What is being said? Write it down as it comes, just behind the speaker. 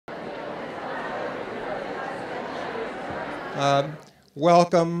Um,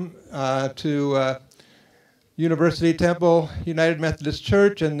 Welcome to University Temple United Methodist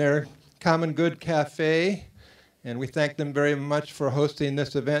Church and their Common Good Cafe. And we thank them very much for hosting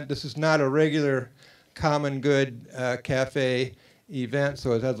this event. This is not a regular Common Good Cafe event,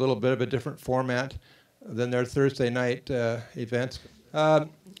 so it has a little bit of a different format than their Thursday night events.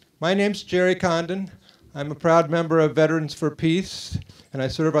 My name's Jerry Condon. I'm a proud member of Veterans for Peace, and I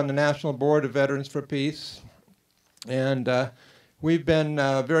serve on the National Board of Veterans for Peace. And we've been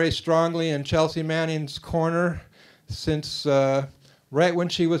very strongly in Chelsea Manning's corner since right when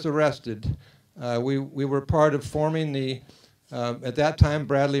she was arrested. We were part of forming the, at that time,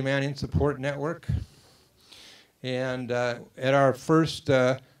 Bradley Manning Support Network. And at our first,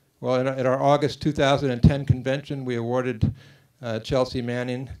 at our August 2010 convention, we awarded Chelsea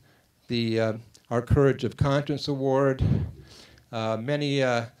Manning the our Courage of Conscience Award. Many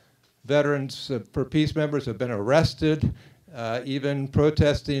Veterans for Peace members have been arrested, even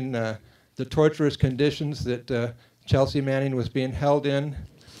protesting the torturous conditions that Chelsea Manning was being held in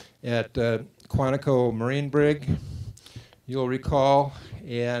at Quantico Marine Brig, you'll recall.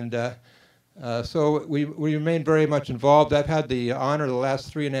 And so we remain very much involved. I've had the honor the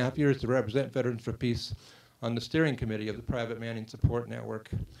last 3.5 years to represent Veterans for Peace on the steering committee of the Private Manning Support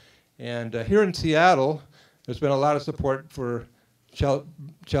Network. And here in Seattle, there's been a lot of support for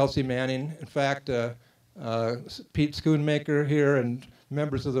Chelsea Manning. In fact, Pete Schoonmaker here and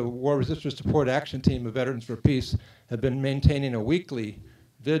members of the War Resisters Support Action Team of Veterans for Peace have been maintaining a weekly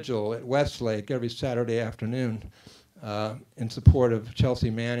vigil at Westlake every Saturday afternoon in support of Chelsea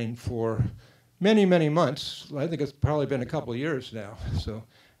Manning for many, many months. I think it's probably been a couple of years now. So,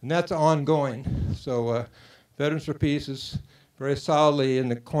 and that's ongoing. So Veterans for Peace is very solidly in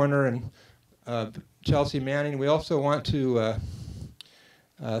the corner, and Chelsea Manning. We also want to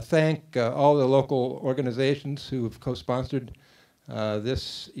thank all the local organizations who have co-sponsored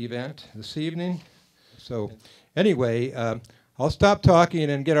this event this evening. So anyway, I'll stop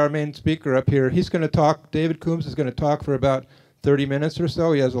talking and get our main speaker up here. He's going to talk, David Coombs is going to talk for about 30 minutes or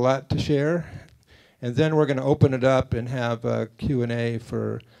so. He has a lot to share. And then we're going to open it up and have a Q&A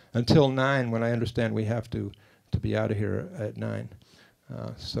for until 9, when I understand we have to be out of here at 9.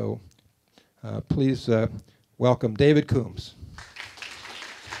 So please welcome David Coombs.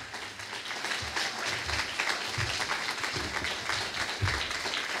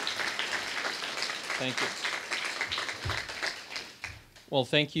 Thank you. Well,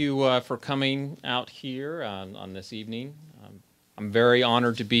 thank you for coming out here on this evening. I'm very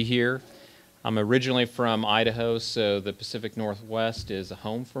honored to be here. I'm originally from Idaho, so the Pacific Northwest is a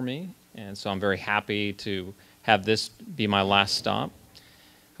home for me, and so I'm very happy to have this be my last stop.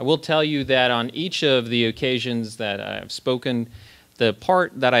 I will tell you that on each of the occasions that I've spoken, the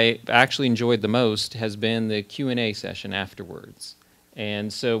part that I actually enjoyed the most has been the Q&A session afterwards.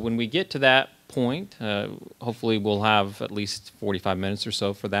 And so when we get to that point, hopefully we'll have at least 45 minutes or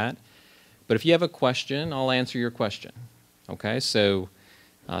so for that. But if you have a question, I'll answer your question. Okay, so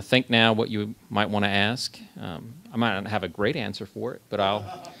think now what you might want to ask. I might not have a great answer for it, but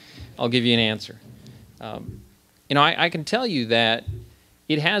I'll give you an answer. You know, I can tell you that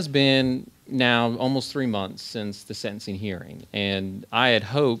it has been now almost 3 months since the sentencing hearing, and I had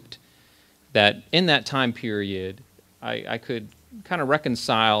hoped that in that time period I could kind of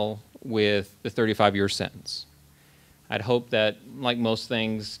reconcile with the 35-year sentence. I'd hoped that, like most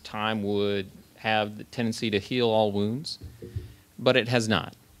things, time would have the tendency to heal all wounds, but it has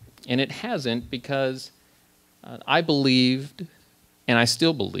not. And it hasn't because I believed, and I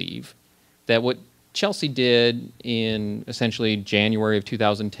still believe, that what Chelsea did in essentially January of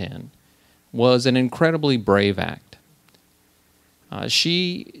 2010 was an incredibly brave act.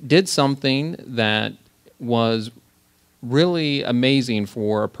 She did something that was really amazing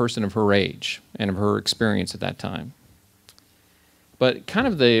for a person of her age and of her experience at that time. But kind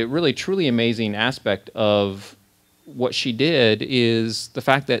of the really truly amazing aspect of what she did is the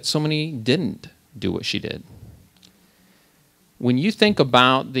fact that so many didn't do what she did. When you think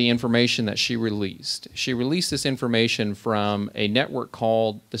about the information that she released this information from a network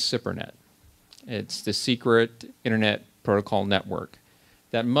called the SIPRNet. It's the Secret Internet Protocol Network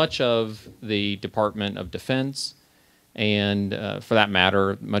that much of the Department of Defense and, for that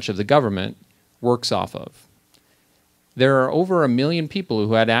matter, much of the government works off of. There are over 1 million people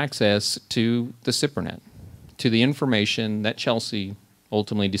who had access to the SIPRNet, to the information that Chelsea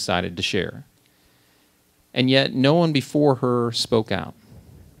ultimately decided to share. And yet no one before her spoke out.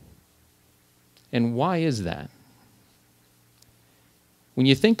 And why is that? When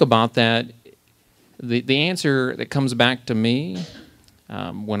you think about that, the answer that comes back to me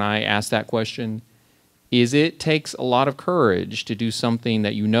when I ask that question is it takes a lot of courage to do something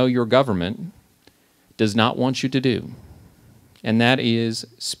that you know your government does not want you to do. And that is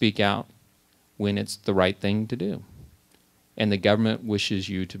speak out when it's the right thing to do. And the government wishes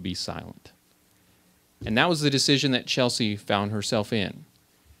you to be silent. And that was the decision that Chelsea found herself in.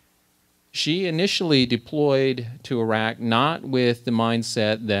 She initially deployed to Iraq not with the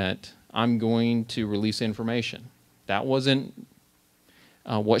mindset that I'm going to release information. That wasn't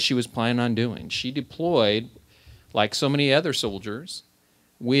what she was planning on doing. She deployed, like so many other soldiers,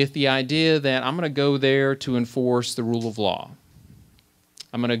 with the idea that I'm going to go there to enforce the rule of law.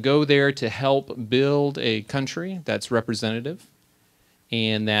 I'm going to go there to help build a country that's representative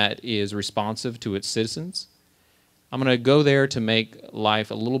and that is responsive to its citizens. I'm going to go there to make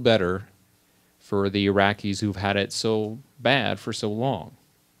life a little better for the Iraqis who've had it so bad for so long.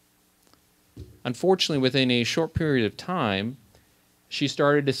 Unfortunately, within a short period of time, she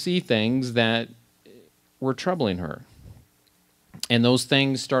started to see things that were troubling her. And those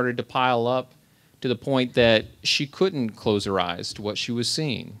things started to pile up to the point that she couldn't close her eyes to what she was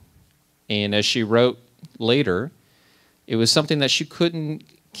seeing. And as she wrote later, it was something that she couldn't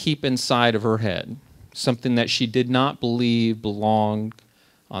keep inside of her head, something that she did not believe belonged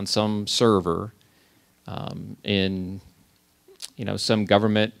on some server in some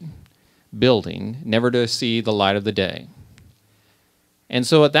government building, never to see the light of the day. And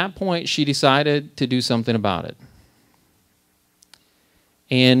so at that point, she decided to do something about it.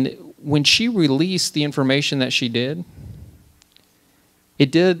 And when she released the information that she did,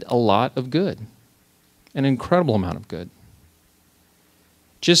 it did a lot of good, an incredible amount of good.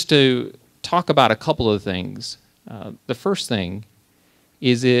 Just to talk about a couple of things, the first thing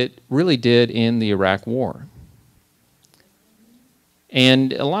is it really did end the Iraq War.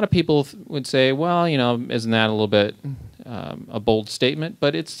 And a lot of people would say, well, isn't that a little bit a bold statement?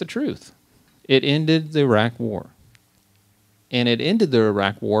 But it's the truth. It ended the Iraq War. And it ended the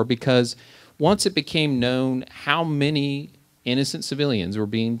Iraq War because once it became known how many innocent civilians were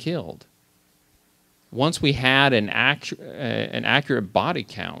being killed, once we had an accurate body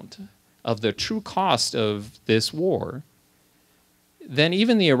count of the true cost of this war, then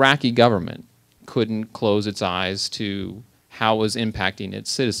even the Iraqi government couldn't close its eyes to how it was impacting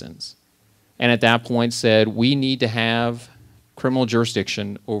its citizens. And at that point said, we need to have criminal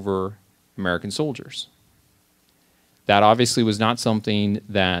jurisdiction over American soldiers. That obviously was not something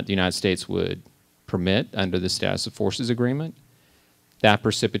that the United States would permit under the Status of Forces Agreement. That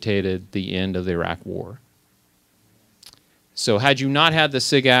precipitated the end of the Iraq War. So had you not had the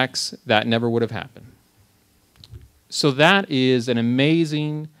SIGACs, that never would have happened. So that is an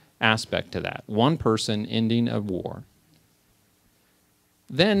amazing aspect to that. One person ending a war.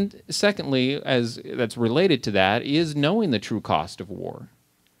 Then, secondly, as that's related to that, is knowing the true cost of war.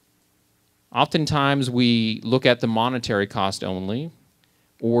 Oftentimes we look at the monetary cost only,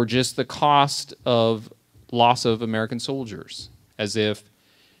 or just the cost of loss of American soldiers, as if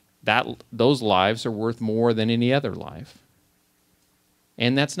those lives are worth more than any other life.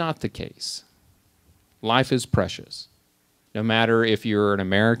 And that's not the case. Life is precious, no matter if you're an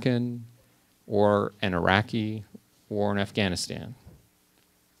American or an Iraqi or in Afghanistan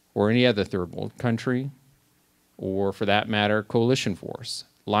or any other third world country, or for that matter, coalition force.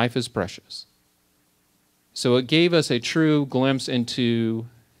 Life is precious. So it gave us a true glimpse into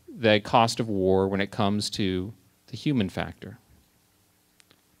the cost of war when it comes to the human factor.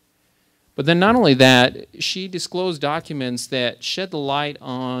 But then not only that, she disclosed documents that shed the light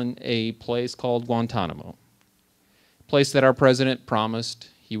on a place called Guantanamo, a place that our president promised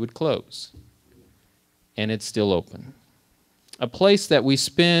he would close. And it's still open. A place that we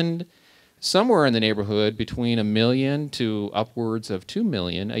spend somewhere in the neighborhood between $1 million to upwards of $2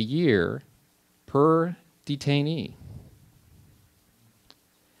 million a year per detainee.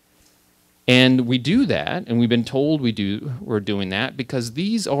 And we do that, and we've been told we're doing that because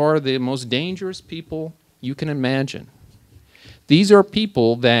these are the most dangerous people you can imagine. These are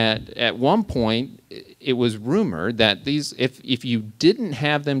people that at one point it was rumored that these, if you didn't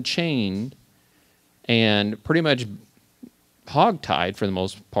have them chained and pretty much hogtied for the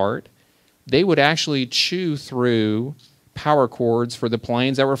most part, they would actually chew through power cords for the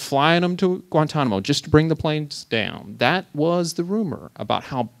planes that were flying them to Guantanamo just to bring the planes down. That was the rumor about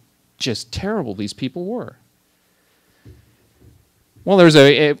how just terrible these people were. Well, there's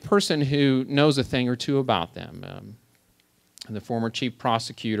a person who knows a thing or two about them, the former chief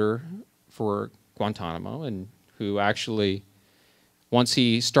prosecutor for Guantanamo, and who actually, once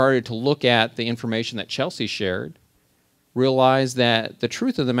he started to look at the information that Chelsea shared, realized that the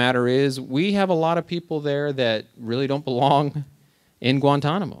truth of the matter is we have a lot of people there that really don't belong in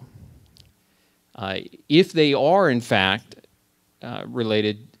Guantanamo. If they are, in fact,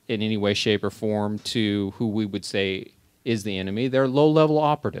 related in any way, shape, or form to who we would say is the enemy, they're low-level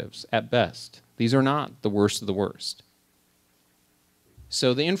operatives at best. These are not the worst of the worst.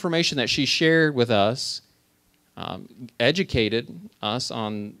 So the information that she shared with us educated us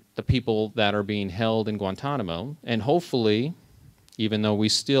on the people that are being held in Guantanamo, and hopefully, even though we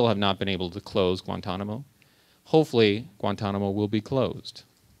still have not been able to close Guantanamo, hopefully Guantanamo will be closed.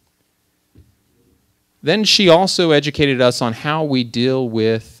 Then she also educated us on how we deal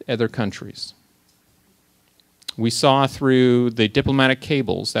with other countries. We saw through the diplomatic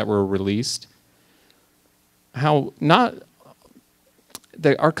cables that were released how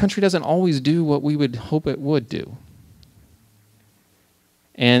our country doesn't always do what we would hope it would do.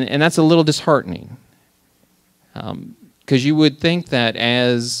 And that's a little disheartening. Because you would think that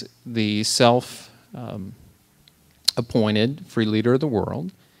as the self-appointed free leader of the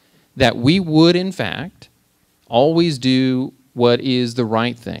world, that we would, in fact, always do what is the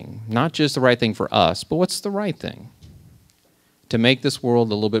right thing. Not just the right thing for us, but what's the right thing to make this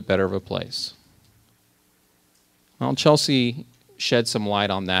world a little bit better of a place. Well, Chelsea shed some light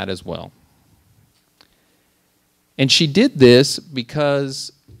on that as well. And she did this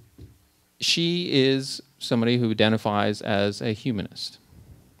because she is somebody who identifies as a humanist.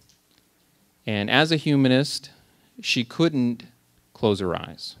 And as a humanist, she couldn't close her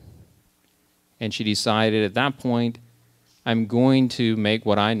eyes. And she decided at that point, I'm going to make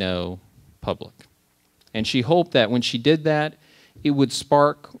what I know public. And she hoped that when she did that, it would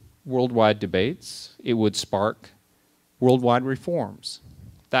spark worldwide debates. It would spark worldwide reforms.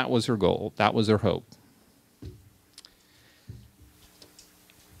 That was her goal. That was her hope.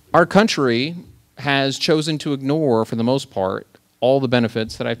 Our country has chosen to ignore, for the most part, all the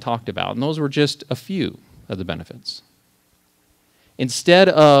benefits that I've talked about. And those were just a few of the benefits. Instead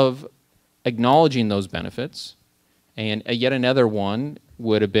of acknowledging those benefits, and yet another one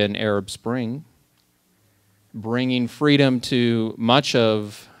would have been Arab Spring, bringing freedom to much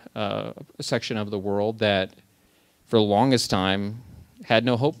of a section of the world that for the longest time had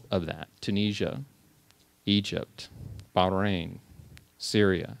no hope of that. Tunisia, Egypt, Bahrain,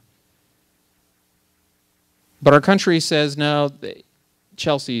 Syria. But our country says, no,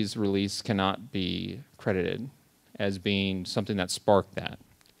 Chelsea's release cannot be credited as being something that sparked that.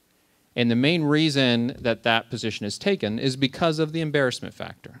 And the main reason that that position is taken is because of the embarrassment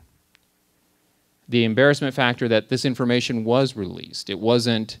factor. The embarrassment factor that this information was released. It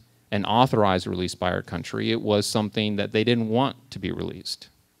wasn't an authorized release by our country. It was something that they didn't want to be released.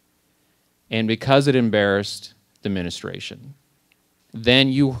 And because it embarrassed the administration, then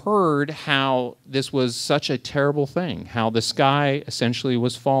you heard how this was such a terrible thing, how the sky essentially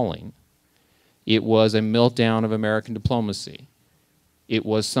was falling. It was a meltdown of American diplomacy. It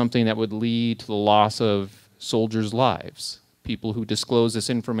was something that would lead to the loss of soldiers' lives. People who disclosed this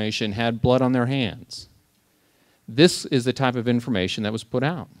information had blood on their hands. This is the type of information that was put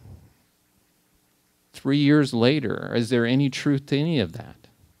out. 3 years later, is there any truth to any of that?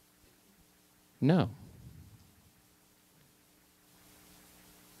 No.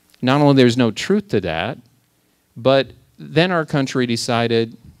 Not only there's no truth to that, but then our country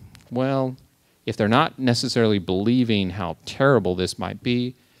decided, well, if they're not necessarily believing how terrible this might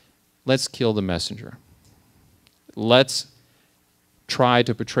be, let's kill the messenger. Let's try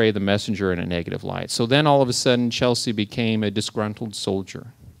to portray the messenger in a negative light. So then all of a sudden, Chelsea became a disgruntled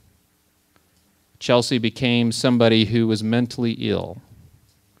soldier. Chelsea became somebody who was mentally ill,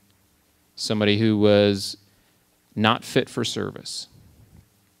 somebody who was not fit for service.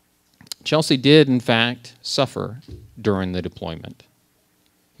 Chelsea did, in fact, suffer during the deployment.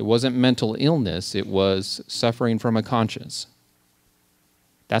 It wasn't mental illness, it was suffering from a conscience.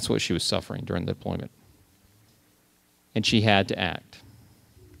 That's what she was suffering during the deployment. And she had to act.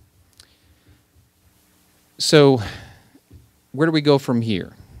 So, where do we go from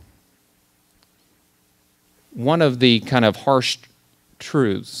here? One of the kind of harsh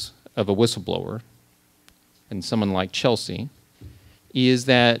truths of a whistleblower, and someone like Chelsea, is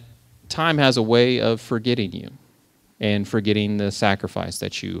that time has a way of forgetting you and forgetting the sacrifice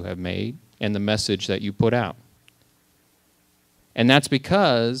that you have made and the message that you put out. And that's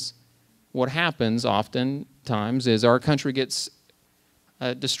because what happens oftentimes is our country gets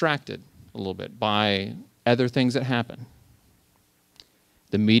distracted a little bit by other things that happen.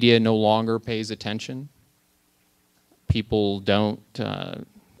 The media no longer pays attention. People don't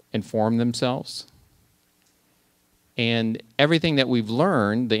inform themselves. And everything that we've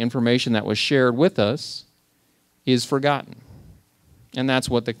learned, the information that was shared with us, is forgotten. And that's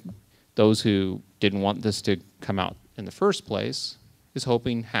what those who didn't want this to come out in the first place is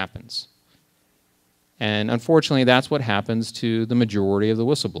hoping happens. And unfortunately, that's what happens to the majority of the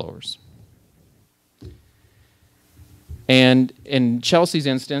whistleblowers. And in Chelsea's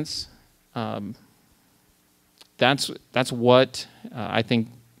instance, that's what I think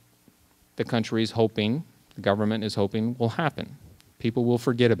the country is hoping, the government is hoping will happen. People will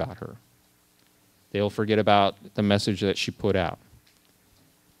forget about her. They'll forget about the message that she put out.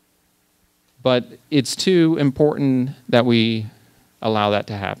 But it's too important that we allow that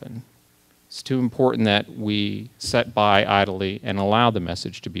to happen. It's too important that we sit by idly and allow the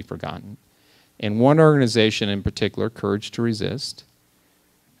message to be forgotten. And one organization in particular, Courage to Resist,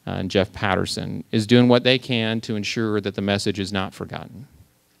 and Jeff Patterson, is doing what they can to ensure that the message is not forgotten.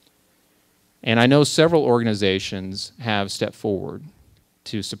 And I know several organizations have stepped forward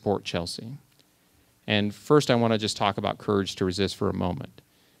to support Chelsea. And first I want to just talk about Courage to Resist for a moment.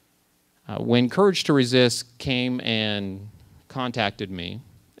 When Courage to Resist came and contacted me,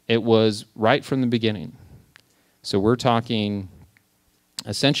 it was right from the beginning. So we're talking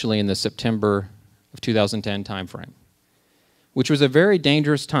essentially in the September of 2010 timeframe, which was a very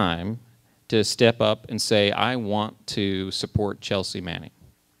dangerous time to step up and say, I want to support Chelsea Manning.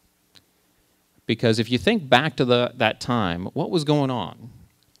 Because if you think back to that time, what was going on?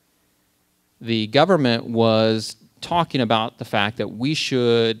 The government was talking about the fact that we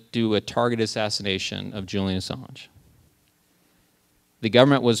should do a targeted assassination of Julian Assange. The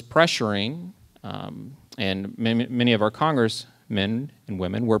government was pressuring, and many of our congressmen and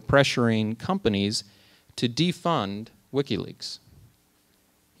women were pressuring companies to defund WikiLeaks.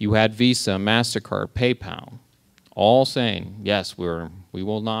 You had Visa, MasterCard, PayPal, all saying, yes, we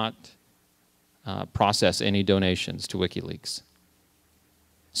will not process any donations to WikiLeaks.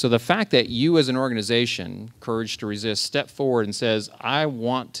 So the fact that you as an organization, Courage to Resist, step forward and says, I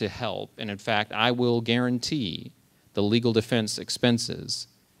want to help, and in fact, I will guarantee the legal defense expenses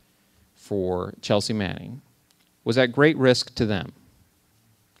for Chelsea Manning, was at great risk to them.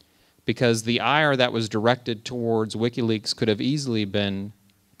 Because the ire that was directed towards WikiLeaks could have easily been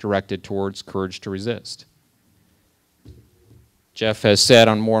directed towards Courage to Resist. Jeff has said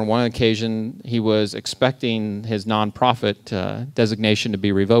on more than one occasion he was expecting his nonprofit designation to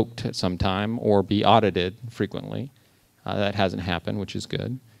be revoked at some time or be audited frequently. That hasn't happened, which is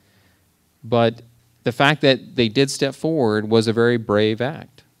good. But the fact that they did step forward was a very brave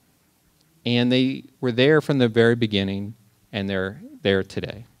act. And they were there from the very beginning, and they're there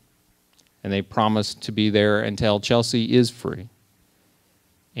today. And they promised to be there until Chelsea is free.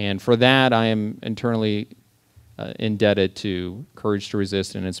 And for that, I am internally indebted to Courage to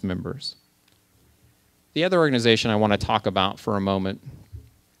Resist and its members. The other organization I want to talk about for a moment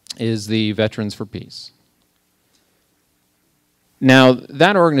is the Veterans for Peace. Now,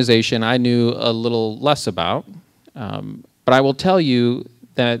 that organization I knew a little less about, but I will tell you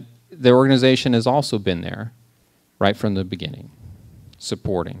that the organization has also been there right from the beginning,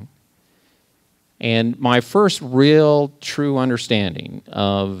 supporting. And my first real, true understanding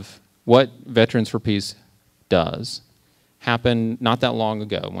of what Veterans for Peace does happened not that long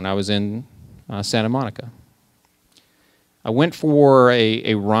ago when I was in Santa Monica. I went for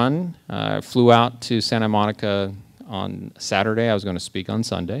a run. I flew out to Santa Monica on Saturday. I was going to speak on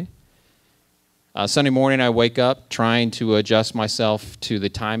Sunday. Sunday morning I wake up trying to adjust myself to the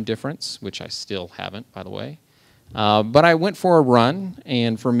time difference, which I still haven't, by the way. But I went for a run,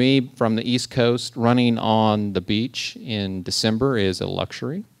 and for me, from the East Coast, running on the beach in December is a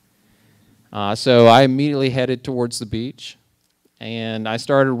luxury. So I immediately headed towards the beach, and I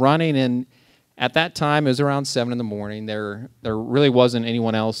started running, and at that time, it was around 7 in the morning. There really wasn't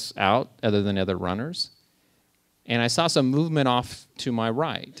anyone else out other than other runners. And I saw some movement off to my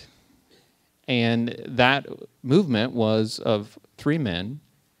right. And that movement was of 3 men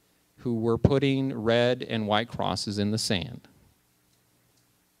who were putting red and white crosses in the sand.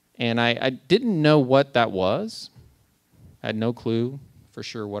 And I didn't know what that was. I had no clue for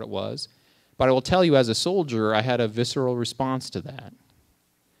sure what it was. But I will tell you, as a soldier, I had a visceral response to that.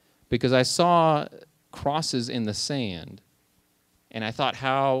 Because I saw crosses in the sand, and I thought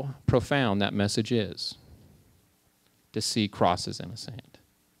how profound that message is, to see crosses in the sand.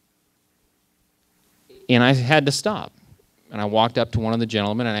 And I had to stop. And I walked up to one of the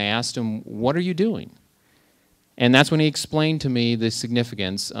gentlemen, and I asked him, what are you doing? And that's when he explained to me the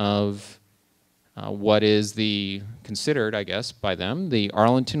significance of what is considered, I guess, by them, the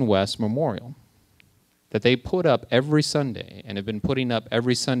Arlington West Memorial, that they put up every Sunday and have been putting up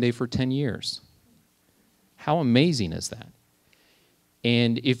every Sunday for 10 years. How amazing is that?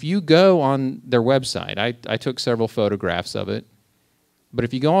 And if you go on their website, I took several photographs of it, but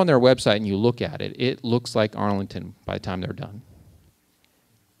if you go on their website and you look at it, it looks like Arlington by the time they're done.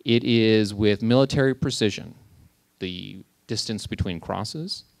 It is with military precision, the distance between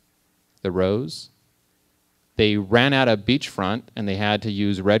crosses, the rows. They ran out of beachfront, and they had to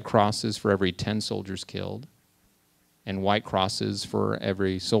use red crosses for every 10 soldiers killed and white crosses for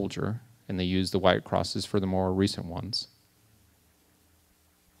every soldier, and they used the white crosses for the more recent ones.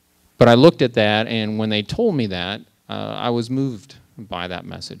 But I looked at that, and when they told me that, I was moved by that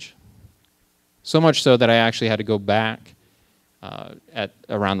message. So much so that I actually had to go back at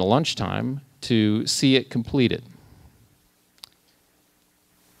around the lunchtime to see it completed.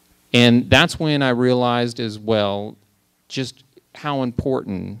 And that's when I realized as well just how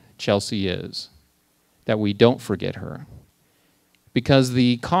important Chelsea is, that we don't forget her. Because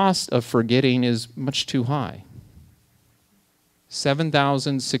the cost of forgetting is much too high.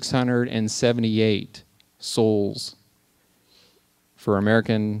 7,678 souls for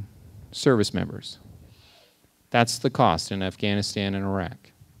American service members. That's the cost in Afghanistan and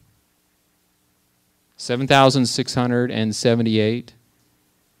Iraq. 7,678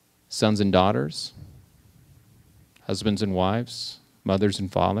 sons and daughters, husbands and wives, mothers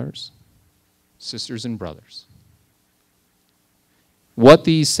and fathers, sisters and brothers. What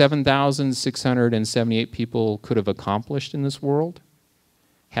these 7,678 people could have accomplished in this world,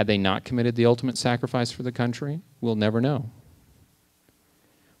 had they not committed the ultimate sacrifice for the country, we'll never know.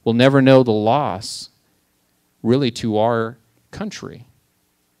 We'll never know the loss, really, to our country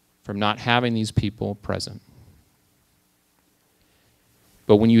from not having these people present.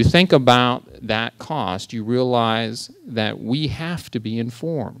 But when you think about that cost, you realize that we have to be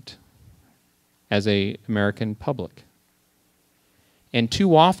informed as an American public. And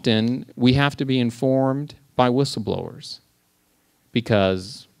too often, we have to be informed by whistleblowers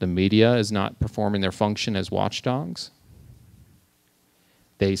because the media is not performing their function as watchdogs.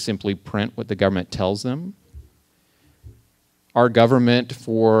 They simply print what the government tells them. Our government,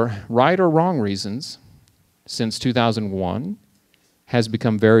 for right or wrong reasons, since 2001, has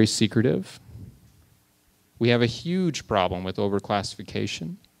become very secretive. We have a huge problem with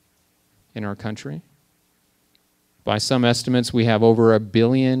overclassification in our country. By some estimates, we have over 1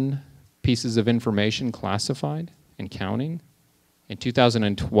 billion pieces of information classified and counting. In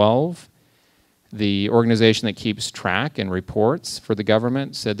 2012, the organization that keeps track and reports for the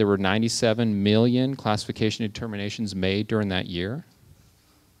government said there were 97 million classification determinations made during that year.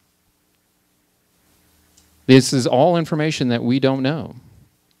 This is all information that we don't know.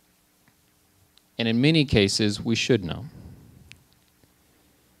 And in many cases, we should know.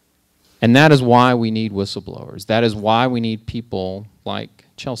 And that is why we need whistleblowers. That is why we need people like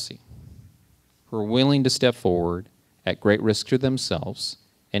Chelsea, who are willing to step forward at great risk to themselves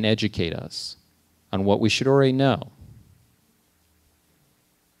and educate us on what we should already know.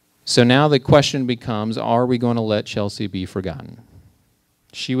 So now the question becomes, are we going to let Chelsea be forgotten?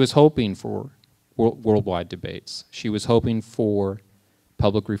 She was hoping for worldwide debates. She was hoping for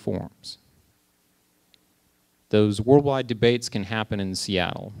public reforms. Those worldwide debates can happen in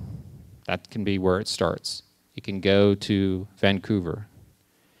Seattle. That can be where it starts. It can go to Vancouver,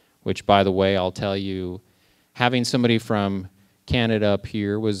 which, by the way, I'll tell you, having somebody from Canada up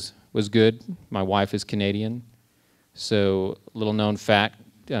here was good. My wife is Canadian. So, little known fact,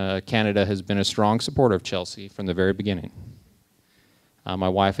 Canada has been a strong supporter of Chelsea from the very beginning. My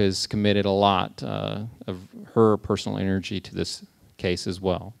wife has committed a lot of her personal energy to this case as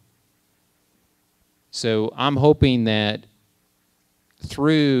well. So I'm hoping that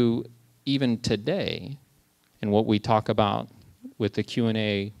through even today and what we talk about with the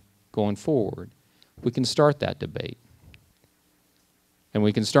Q&A going forward, we can start that debate. And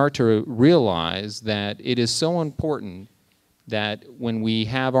we can start to realize that it is so important that when we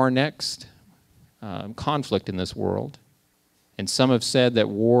have our next conflict in this world, and some have said that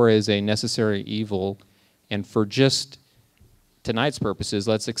war is a necessary evil, and for just tonight's purposes,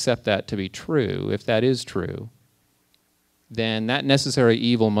 let's accept that to be true. If that is true, then that necessary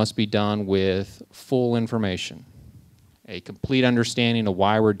evil must be done with full information, a complete understanding of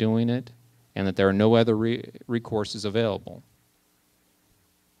why we're doing it, and that there are no other recourses available.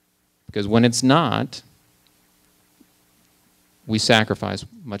 Because when it's not, we sacrifice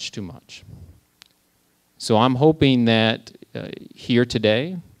much too much. So I'm hoping that here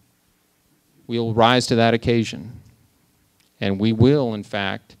today, we'll rise to that occasion. And we will, in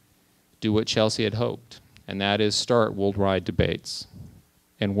fact, do what Chelsea had hoped, and that is start worldwide debates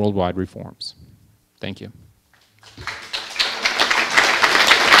and worldwide reforms. Thank you.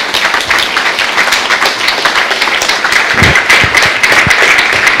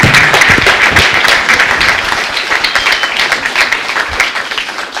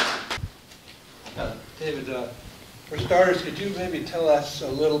 David, for starters, could you maybe tell us a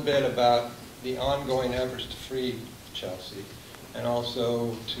little bit about the ongoing efforts to free Chelsea and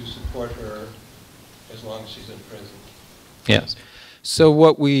also to support her as long as she's in prison? Yes. So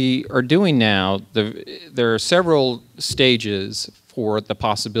what we are doing now, there are several stages for the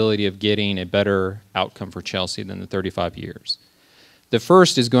possibility of getting a better outcome for Chelsea than the 35 years. The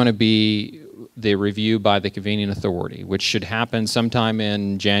first is going to be the review by the convening authority, which should happen sometime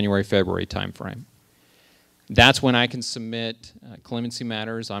in January, February timeframe. That's when I can submit clemency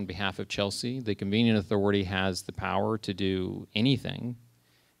matters on behalf of Chelsea. The convening authority has the power to do anything,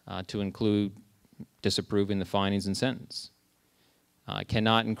 to include disapproving the findings and sentence.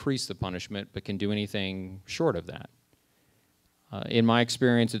 Cannot increase the punishment, but can do anything short of that. In my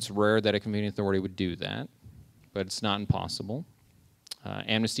experience, it's rare that a convening authority would do that, but it's not impossible.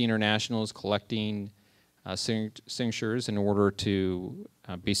 Amnesty International is collecting signatures in order to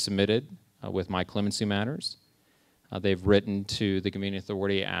be submitted with my clemency matters. They've written to the convening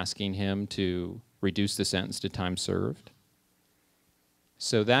authority asking him to reduce the sentence to time served.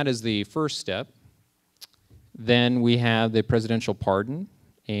 So that is the first step. Then we have the presidential pardon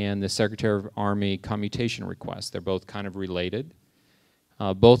and the Secretary of Army commutation request. They're both kind of related.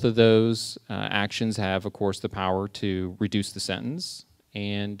 Both of those actions have, of course, the power to reduce the sentence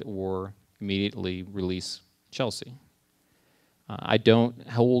and or immediately release Chelsea. I don't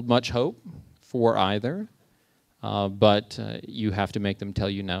hold much hope for either, but you have to make them tell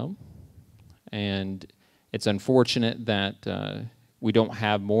you no. And it's unfortunate that we don't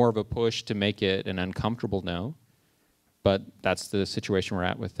have more of a push to make it an uncomfortable no, but that's the situation we're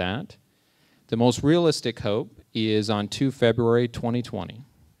at with that. The most realistic hope is on 2 February 2020.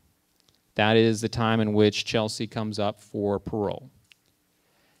 That is the time in which Chelsea comes up for parole.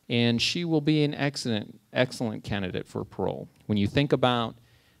 And she will be an excellent candidate for parole. When you think about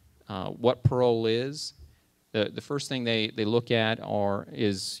what parole is, the first thing they look at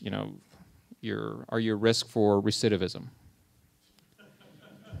is, you know, are you a risk for recidivism?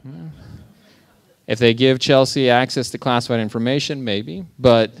 If they give Chelsea access to classified information, maybe,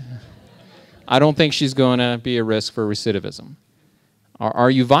 but I don't think she's going to be a risk for recidivism. Are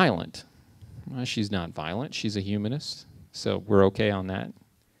you violent? Well, she's not violent. She's a humanist, so we're okay on that.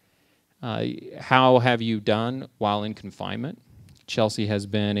 How have you done while in confinement? Chelsea has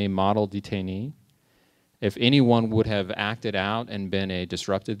been a model detainee. If anyone would have acted out and been a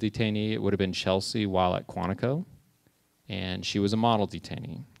disruptive detainee, it would have been Chelsea while at Quantico, and she was a model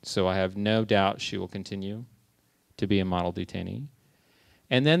detainee. So I have no doubt she will continue to be a model detainee.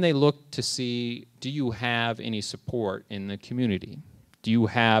 And then they look to see, do you have any support in the community? Do you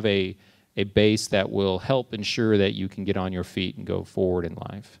have a base that will help ensure that you can get on your feet and go forward in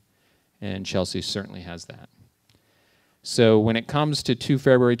life? And Chelsea certainly has that. So when it comes to 2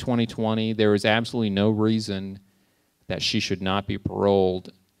 February 2020, there is absolutely no reason that she should not be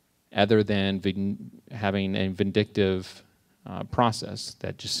paroled other than having a vindictive process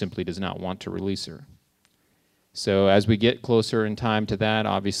that just simply does not want to release her. So as we get closer in time to that,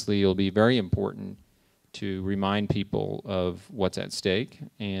 obviously it'll be very important to remind people of what's at stake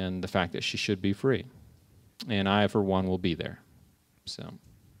and the fact that she should be free. And I, for one, will be there. So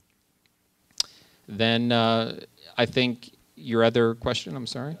then I think your other question, I'm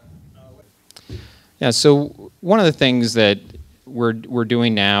sorry? Yeah, so one of the things that we're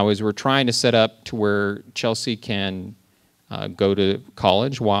doing now is we're trying to set up to where Chelsea can go to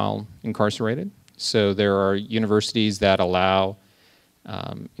college while incarcerated. So there are universities that allow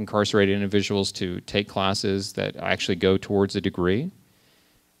incarcerated individuals to take classes that actually go towards a degree.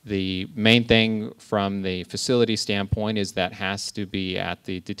 The main thing from the facility standpoint is that has to be at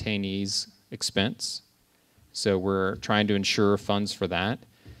the detainee's expense. So we're trying to ensure funds for that.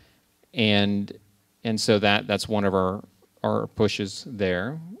 And so that's one of our pushes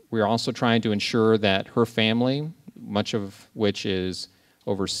there. We're also trying to ensure that her family, much of which is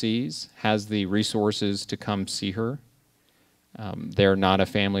overseas, has the resources to come see her. They're not a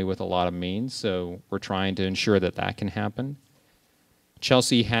family with a lot of means, so we're trying to ensure that that can happen.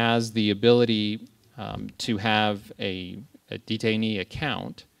 Chelsea has the ability to have a detainee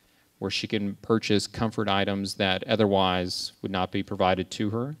account where she can purchase comfort items that otherwise would not be provided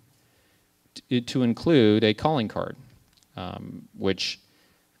to her, to include a calling card, which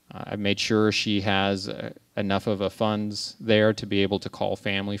I've made sure she has enough of a funds there to be able to call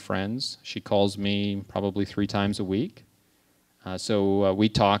family, friends. She calls me probably 3 times a week. So we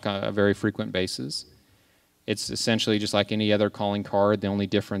talk on a very frequent basis. It's essentially just like any other calling card. The only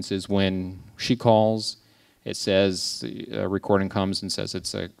difference is when she calls, it says, a recording comes and says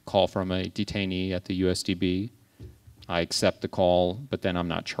it's a call from a detainee at the USDB. I accept the call, but then I'm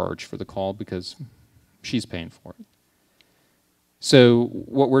not charged for the call because she's paying for it. So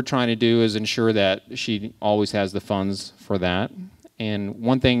what we're trying to do is ensure that she always has the funds for that. And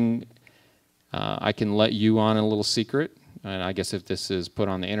one thing I can let you on a little secret, and I guess if this is put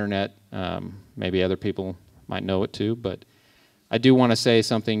on the internet, maybe other people might know it too, but I do want to say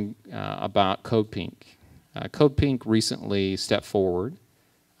something about Code Pink. Code Pink recently stepped forward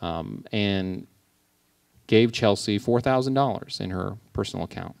and gave Chelsea $4,000 in her personal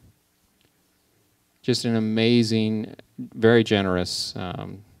account. Just an amazing, very generous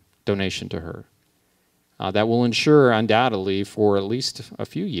donation to her. That will ensure, undoubtedly, for at least a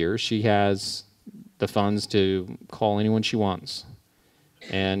few years, she has the funds to call anyone she wants,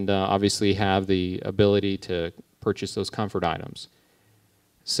 and obviously have the ability to purchase those comfort items.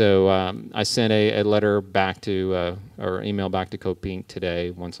 So I sent a letter back to, or email back to Code Pink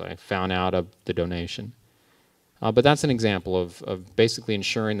today once I found out of the donation. But that's an example of basically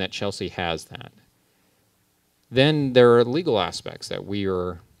ensuring that Chelsea has that. Then there are legal aspects that we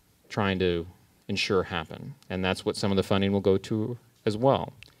are trying to ensure happen, and that's what some of the funding will go to as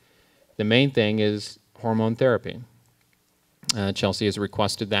well. The main thing is hormone therapy. Chelsea has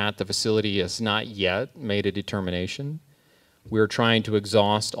requested that. The facility has not yet made a determination. We're trying to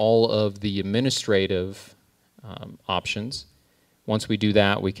exhaust all of the administrative options. Once we do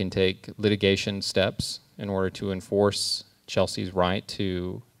that, we can take litigation steps in order to enforce Chelsea's right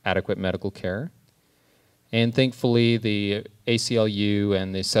to adequate medical care. And thankfully, the ACLU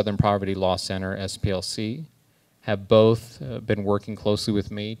and the Southern Poverty Law Center, SPLC, have both been working closely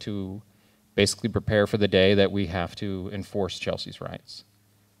with me to basically prepare for the day that we have to enforce Chelsea's rights.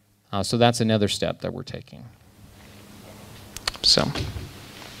 So that's another step that we're taking. So,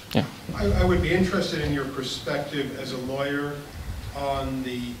 yeah. I would be interested in your perspective as a lawyer on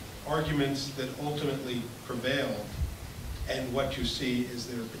the arguments that ultimately prevailed and what you see as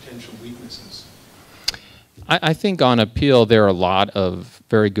their potential weaknesses. I think on appeal there are a lot of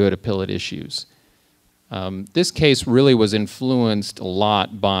very good appellate issues. This case really was influenced a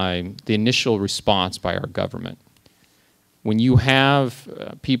lot by the initial response by our government. When you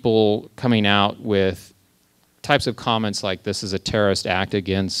have people coming out with types of comments like this is a terrorist act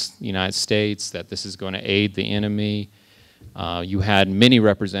against the United States, that this is going to aid the enemy, you had many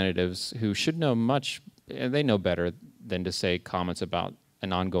representatives who should know much, they know better than to say comments about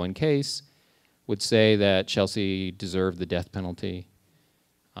an ongoing case, would say that Chelsea deserved the death penalty.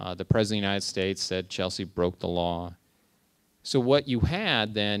 The President of the United States said Chelsea broke the law. So what you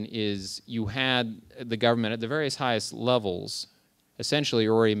had then is you had the government at the various highest levels essentially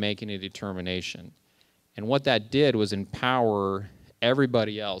already making a determination. And what that did was empower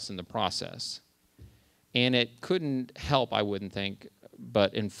everybody else in the process. And it couldn't help, I wouldn't think,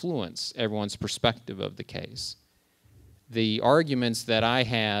 but influence everyone's perspective of the case. The arguments that I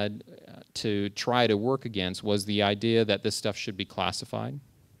had to try to work against was the idea that this stuff should be classified,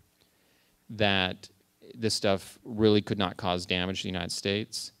 that this stuff really could not cause damage to the United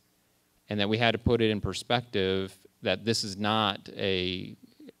States, and that we had to put it in perspective that this is not a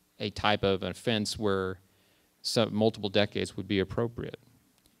type of offense where multiple decades would be appropriate.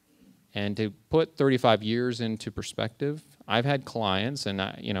 And to put 35 years into perspective, I've had clients, and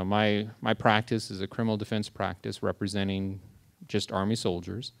my practice is a criminal defense practice representing just Army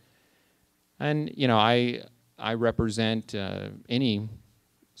soldiers. And I represent any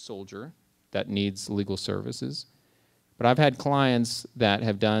soldier that needs legal services. But I've had clients that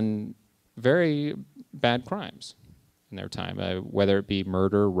have done very bad crimes in their time, whether it be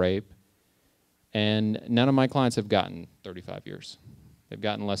murder, rape, and none of my clients have gotten 35 years. They've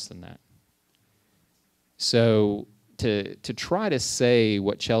gotten less than that. So to try to say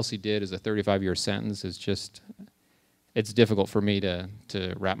what Chelsea did as a 35-year sentence is just, it's difficult for me to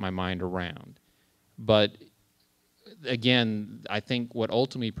wrap my mind around. But again, I think what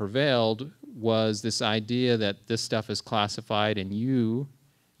ultimately prevailed was this idea that this stuff is classified and you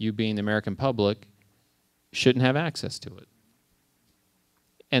being the American public, shouldn't have access to it.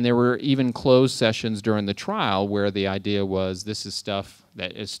 And there were even closed sessions during the trial where the idea was this is stuff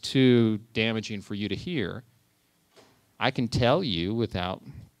that is too damaging for you to hear. I can tell you without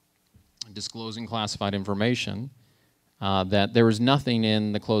disclosing classified information that there was nothing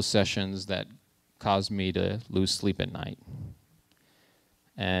in the closed sessions that caused me to lose sleep at night.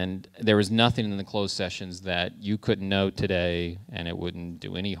 And there was nothing in the closed sessions that you couldn't know today and it wouldn't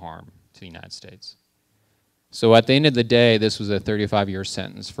do any harm to the United States. So at the end of the day, this was a 35-year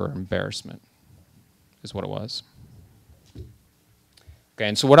sentence for embarrassment, is what it was. Okay,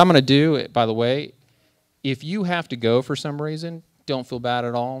 and so what I'm going to do, by the way, if you have to go for some reason, don't feel bad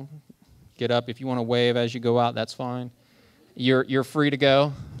at all. Get up. If you want to wave as you go out, that's fine. You're free to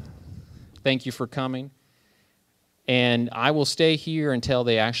go. Thank you for coming. And I will stay here until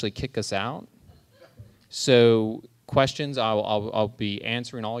they actually kick us out. So questions, I'll be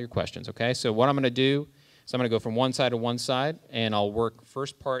answering all your questions, okay? So what I'm going to do is I'm going to go from one side to one side, and I'll work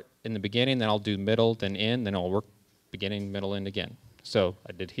first part in the beginning, then I'll do middle, then end, then I'll work beginning, middle, end again. So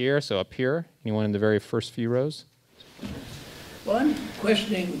I did here, so up here. Anyone in the very first few rows? Well, I'm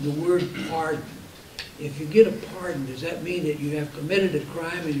questioning the word pardon. If you get a pardon, does that mean that you have committed a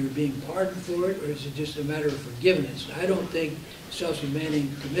crime and you're being pardoned for it, or is it just a matter of forgiveness? I don't think Chelsea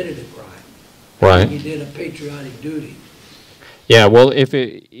Manning committed a crime. Right. He did a patriotic duty. Yeah, well,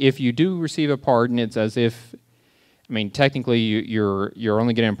 if you do receive a pardon, it's as if, I mean, technically you're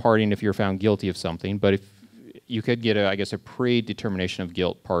only getting a pardon if you're found guilty of something, but if you could get, I guess, a predetermination of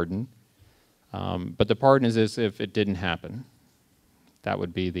guilt pardon. But the pardon is as if it didn't happen. That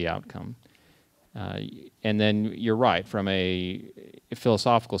would be the outcome. And then you're right, from a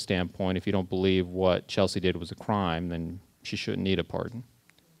philosophical standpoint, if you don't believe what Chelsea did was a crime, then she shouldn't need a pardon.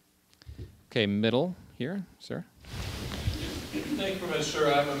 Okay, middle here, sir. Thank you very much,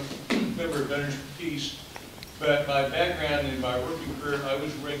 sir. I'm a member of Veterans for Peace, but my background in my working career, I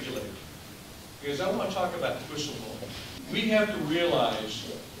was regulator. Because I want to talk about whistleblowing. We have to realize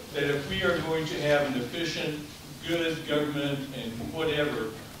that if we are going to have an efficient, good government and whatever,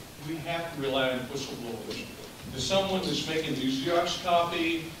 we have to rely on whistleblowers. There's someone that's making the Xerox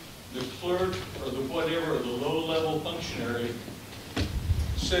copy, the clerk, or the whatever, or the low-level functionary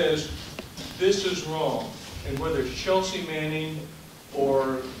says, this is wrong. And whether it's Chelsea Manning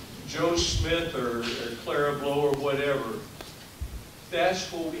or Joe Smith or Clara Blow or whatever,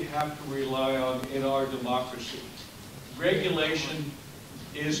 that's what we have to rely on in our democracy. Regulation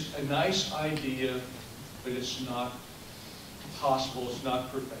is a nice idea, but it's not possible, it's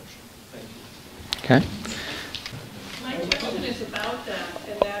not perfection. Thank you. Okay. My question is about that,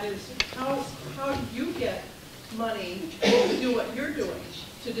 and that is how do you get money to do what you're doing,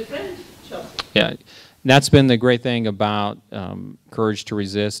 to defend Chelsea? Yeah, that's been the great thing about Courage to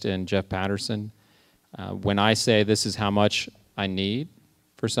Resist and Jeff Patterson. When I say this is how much I need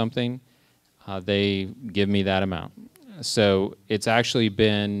for something, they give me that amount. So it's actually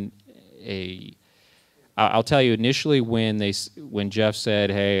been I'll tell you, initially when Jeff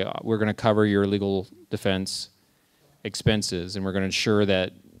said, hey, we're going to cover your legal defense expenses and we're going to ensure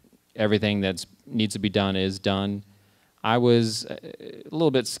that everything that needs to be done is done, I was a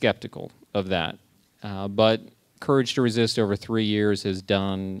little bit skeptical of that. But Courage to Resist over 3 years has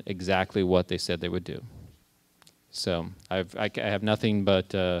done exactly what they said they would do. So I have nothing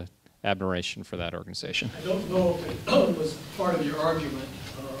but admiration for that organization. I don't know if it was part of your argument,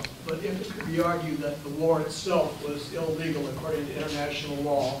 but if it could be argued that the war itself was illegal according to international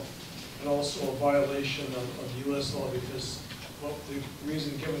law and also a violation of U.S. law because the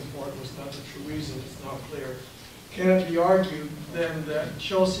reason given for it was not the true reason, it's not clear. Can it be argued then that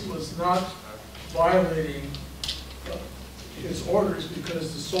Chelsea was not violating his orders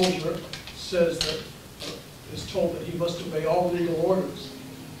because the soldier says that is told that he must obey all legal orders?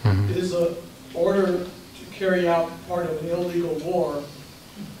 Mm-hmm. Is an order to carry out part of an illegal war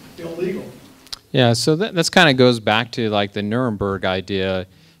illegal? Yeah, so that's kind of goes back to like the Nuremberg idea.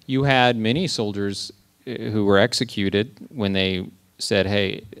 You had many soldiers who were executed when they said,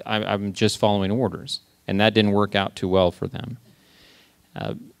 hey, I'm just following orders. And that didn't work out too well for them.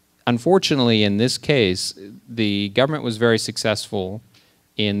 Unfortunately, in this case, the government was very successful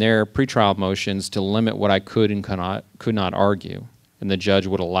in their pretrial motions to limit what I could and could not argue, and the judge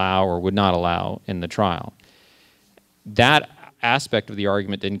would allow or would not allow in the trial. That aspect of the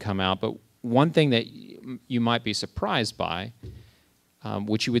argument didn't come out, but one thing that you might be surprised by,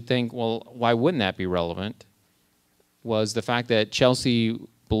 which you would think, well, why wouldn't that be relevant, was the fact that Chelsea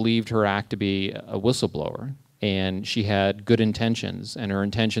believed her act to be a whistleblower, and she had good intentions, and her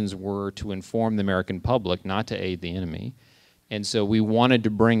intentions were to inform the American public, not to aid the enemy. And so we wanted to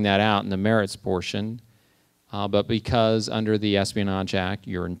bring that out in the merits portion, but because under the Espionage Act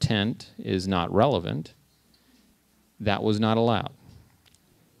your intent is not relevant, that was not allowed.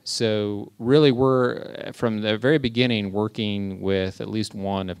 So really we're, from the very beginning, working with at least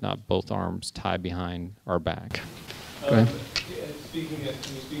one, if not both arms tied behind our back. Go ahead. Can you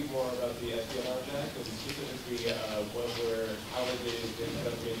speak more about the Espionage Act, and specifically how was the government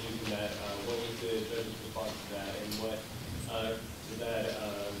using that? What was the judge's response to that, and what does that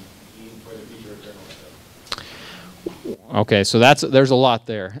mean for the future of journalism? Okay, so there's a lot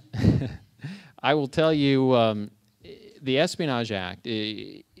there. I will tell you, the Espionage Act,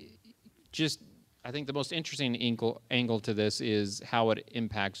 I think the most interesting angle to this is how it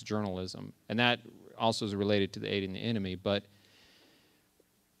impacts journalism, and that also is related to the aiding the enemy. But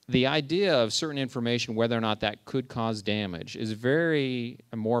the idea of certain information, whether or not that could cause damage, is very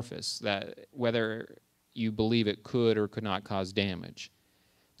amorphous, that whether you believe it could or could not cause damage.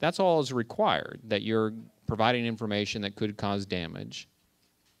 That's all is required, that you're providing information that could cause damage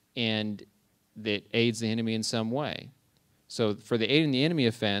and that aids the enemy in some way. So for the aiding the enemy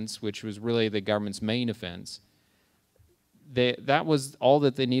offense, which was really the government's main offense, that was all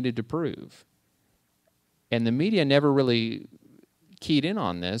that they needed to prove. And the media never really keyed in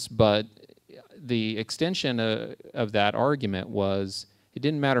on this, but the extension of that argument was it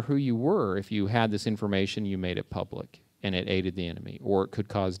didn't matter who you were. If you had this information, you made it public, and it aided the enemy, or it could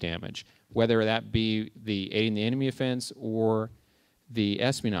cause damage, whether that be the aiding the enemy offense or the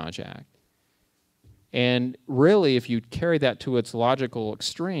Espionage Act. And really, if you carry that to its logical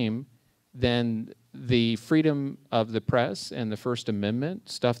extreme, then the freedom of the press and the First Amendment,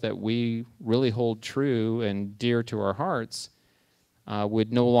 stuff that we really hold true and dear to our hearts,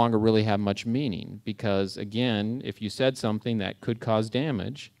 would no longer really have much meaning. Because again, if you said something that could cause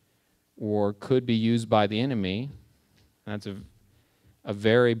damage or could be used by the enemy, that's a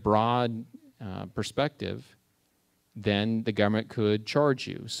very broad perspective, then the government could charge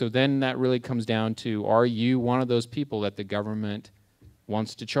you. So then that really comes down to, are you one of those people that the government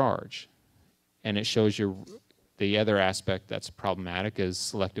wants to charge? And it shows you the other aspect that's problematic is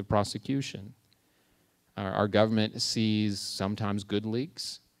selective prosecution. Our government sees sometimes good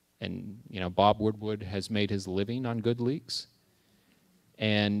leaks, and Bob Woodward has made his living on good leaks.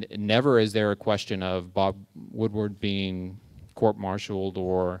 And never is there a question of Bob Woodward being court-martialed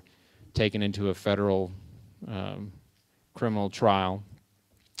or taken into a federal criminal trial.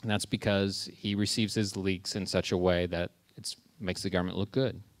 And that's because he receives his leaks in such a way that it makes the government look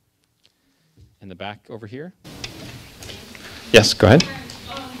good. In the back over here. Yes, go ahead.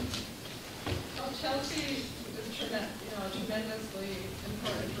 Chelsea is a tremendously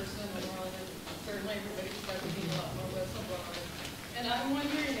important person in the world, and certainly everybody starts being a lot more whistleblowers. And I'm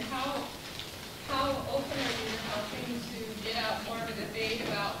wondering how open are you helping to get out more of a debate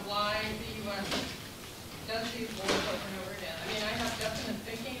about why the U.S. does these wars over and over again? I mean, I have definite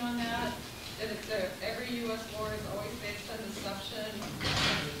thinking on that. Every U.S. war is always based on deception,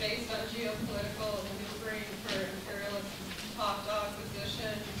 it's based on geopolitical maneuvering for imperialist top dog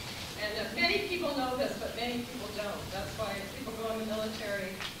position. And many people know this, but many people don't. That's why people go in the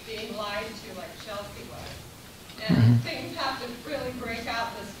military being lied to like Chelsea was. And things have to really break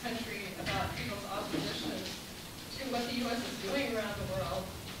out this country about people's opposition to what the U.S. is doing around the world.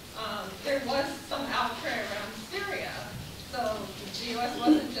 There was some outcry around Syria. So the U.S.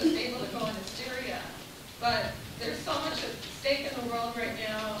 wasn't just able to go into Syria, but there's so much at stake in the world right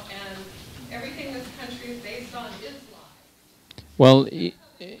now, and everything this country is based on is lies. Well,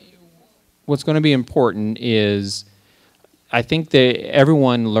 what's going to be important is I think that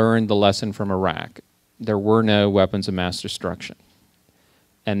everyone learned the lesson from Iraq. There were no weapons of mass destruction.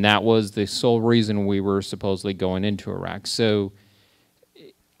 And that was the sole reason we were supposedly going into Iraq. So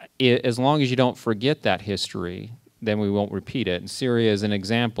as long as you don't forget that history, then we won't repeat it. And Syria is an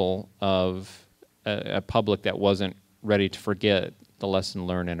example of a public that wasn't ready to forget the lesson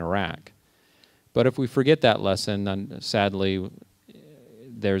learned in Iraq. But if we forget that lesson, then sadly,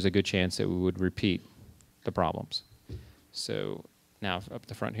 there's a good chance that we would repeat the problems. So now up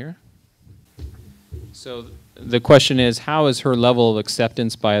the front here. So the question is, how is her level of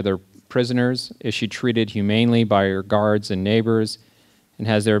acceptance by other prisoners? Is she treated humanely by her guards and neighbors? And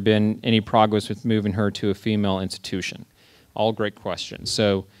has there been any progress with moving her to a female institution? All great questions.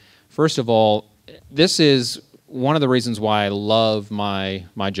 So first of all, this is one of the reasons why I love my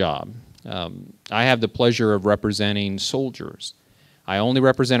job. I have the pleasure of representing soldiers. I only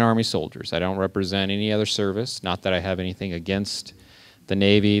represent Army soldiers. I don't represent any other service. Not that I have anything against the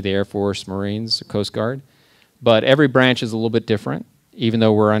Navy, the Air Force, Marines, the Coast Guard. But every branch is a little bit different. Even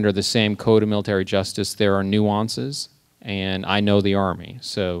though we're under the same code of military justice, there are nuances. And I know the Army.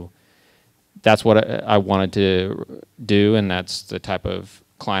 So that's what I wanted to do, and that's the type of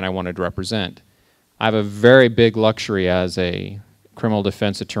client I wanted to represent. I have a very big luxury as a criminal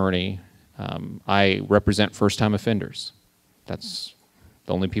defense attorney. I represent first-time offenders. That's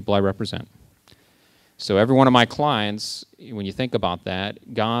the only people I represent. So every one of my clients, when you think about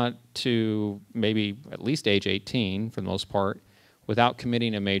that, got to maybe at least age 18, for the most part, without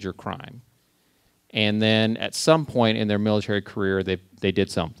committing a major crime. And then at some point in their military career, they did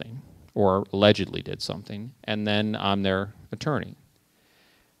something, or allegedly did something, and then I'm their attorney.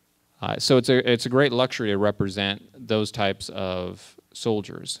 So it's a great luxury to represent those types of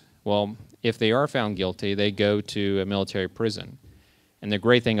soldiers. Well, if they are found guilty, they go to a military prison. And the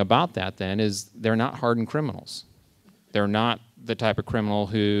great thing about that then is they're not hardened criminals. They're not the type of criminal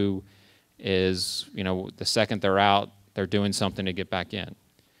who is, you know, the second they're out, they're doing something to get back in.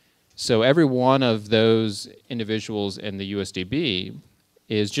 So every one of those individuals in the USDB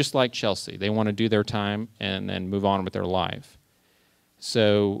is just like Chelsea. They want to do their time and then move on with their life.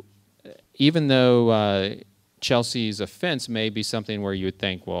 So even though Chelsea's offense may be something where you would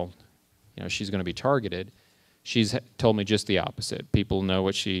think, well, you know, she's going to be targeted, she's told me just the opposite. People know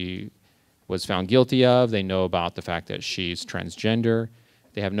what she was found guilty of. They know about the fact that she's transgender.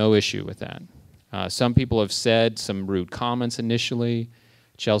 They have no issue with that. Some people have said some rude comments initially.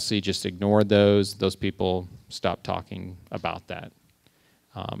 Chelsea just ignored those. Those people stopped talking about that.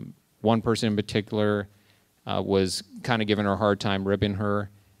 One person in particular was kind of giving her a hard time, ribbing her,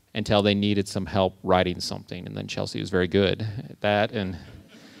 until they needed some help writing something. And then Chelsea was very good at that. And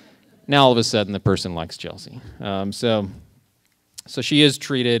now all of a sudden the person likes Chelsea. So she is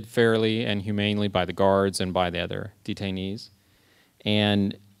treated fairly and humanely by the guards and by the other detainees.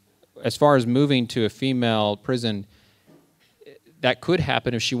 And as far as moving to a female prison, that could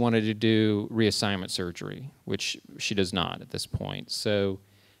happen if she wanted to do reassignment surgery, which she does not at this point. So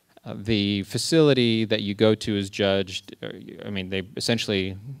the facility that you go to is judged, I mean, they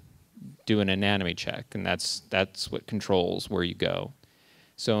essentially do an anatomy check, and that's what controls where you go.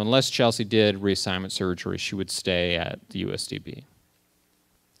 So unless Chelsea did reassignment surgery, she would stay at the USDB.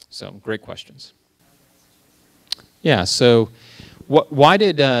 So great questions. Yeah, so why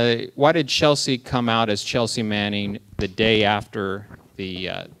did Chelsea come out as Chelsea Manning the day after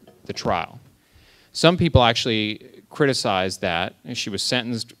the trial? Some people actually criticized that, and she was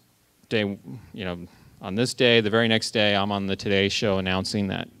sentenced on this day. The very next day, I'm on the Today Show announcing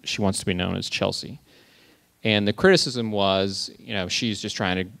that she wants to be known as Chelsea. And the criticism was, you know, she's just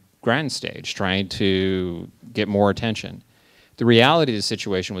trying to grand stage, trying to get more attention. The reality of the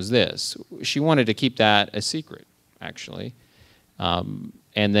situation was this: she wanted to keep that a secret, actually.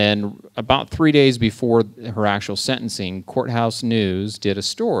 And then about 3 days before her actual sentencing, Courthouse News did a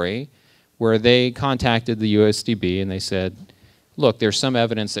story where they contacted the USDB and they said, look, there's some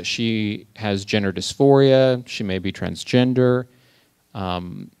evidence that she has gender dysphoria, she may be transgender.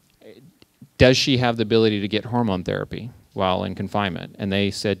 Does she have the ability to get hormone therapy while in confinement? And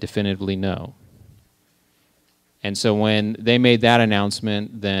they said definitively no. And so when they made that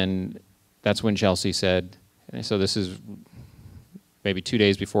announcement, then that's when Chelsea said, so this is maybe 2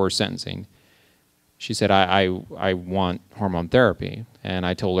 days before her sentencing, she said, I want hormone therapy. And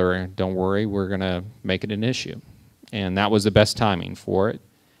I told her, don't worry, we're going to make it an issue. And that was the best timing for it.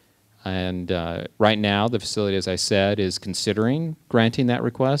 And right now, the facility, as I said, is considering granting that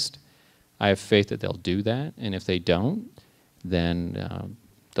request. I have faith that they'll do that. And if they don't, then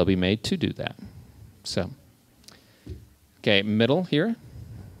they'll be made to do that. So, okay, middle here.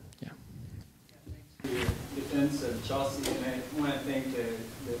 Defense of Chelsea, and I want to thank the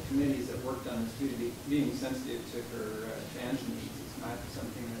committees that worked on this due to being sensitive to her trans needs. It's not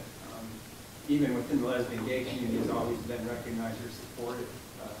something that, even within the lesbian gay community, has always been recognized or supported.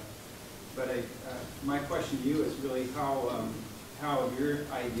 But my question to you is really how have your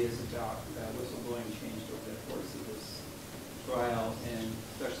ideas about whistleblowing changed over the course of this trial, and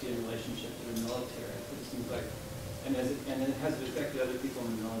especially in relationship to the military? It seems like, and has it affected other people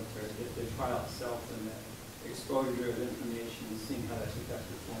in the military, the trial itself and the exposure of information and seeing how that's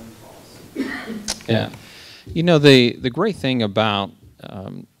affected phone calls? Yeah. You know, the great thing about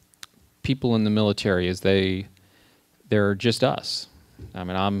people in the military is they're just us. I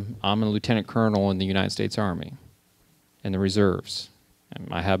mean, I'm a lieutenant colonel in the United States Army, in the reserves, and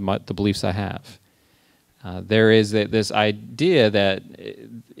I have the beliefs I have. There is this idea that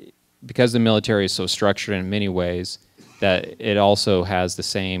because the military is so structured in many ways, that it also has the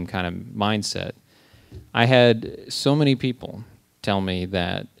same kind of mindset. I had so many people tell me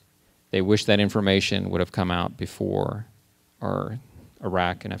that they wish that information would have come out before our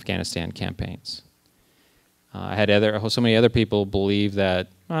Iraq and Afghanistan campaigns. I had so many other people believe that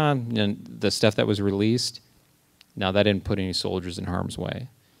the stuff that was released, now that didn't put any soldiers in harm's way.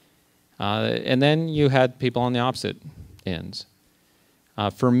 And then you had people on the opposite ends.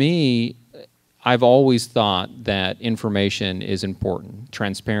 For me, I've always thought that information is important.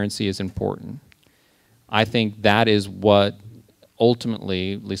 Transparency is important. I think that is what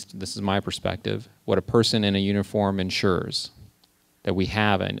ultimately, at least this is my perspective, what a person in a uniform ensures, that we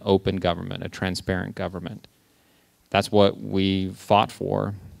have an open government, a transparent government. That's what we fought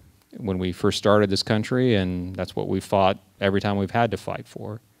for when we first started this country, and that's what we fought every time we've had to fight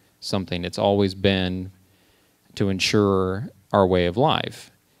for something. It's always been to ensure our way of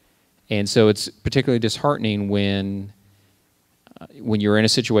life. And so it's particularly disheartening when you're in a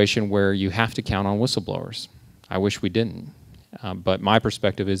situation where you have to count on whistleblowers. I wish we didn't. But my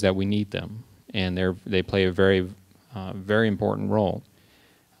perspective is that we need them, and they play a very, very important role.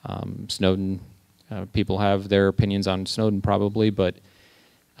 Snowden, people have their opinions on Snowden probably, but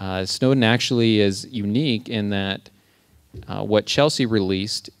Snowden actually is unique in that what Chelsea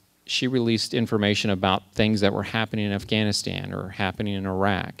released, she released information about things that were happening in Afghanistan or happening in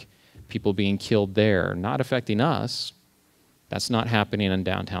Iraq, people being killed there, not affecting us. That's not happening in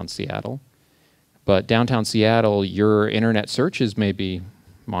downtown Seattle. But downtown Seattle, your internet searches may be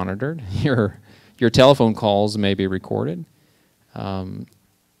monitored, your telephone calls may be recorded.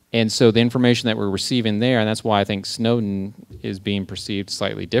 And so the information that we're receiving there, and that's why I think Snowden is being perceived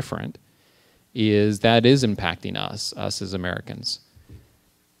slightly different, is that is impacting us as Americans.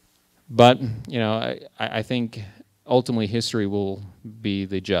 But, you know, I think ultimately history will be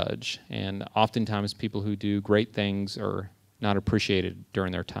the judge, and oftentimes people who do great things are not appreciated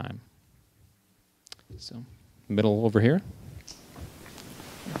during their time. So, middle over here.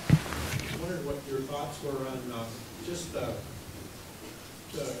 I wondered what your thoughts were on just the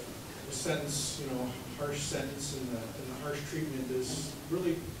sentence, you know, harsh sentence and the harsh treatment is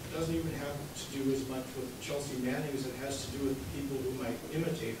really doesn't even have to do as much with Chelsea Manning as it has to do with people who might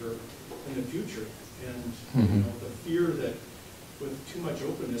imitate her in the future. And you know, the fear that with too much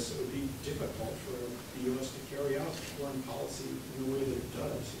openness it would be difficult for the U.S. to carry out foreign policy in the way that it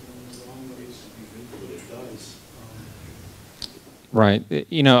does, you know, in the wrong ways that it does. Right.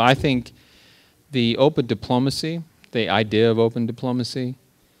 You know, I think the open diplomacy, the idea of open diplomacy,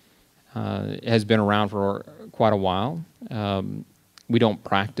 has been around for quite a while. We don't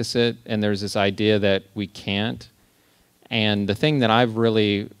practice it, and there's this idea that we can't. And the thing that I've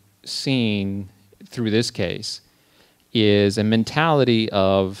really seen through this case is a mentality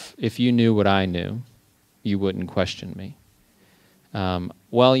of, if you knew what I knew, you wouldn't question me.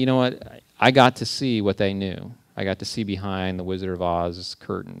 Well, you know what? I got to see what they knew. I got to see behind the Wizard of Oz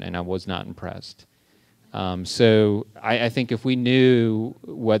curtain, and I was not impressed. So I think if we knew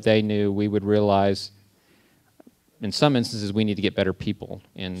what they knew, we would realize in some instances we need to get better people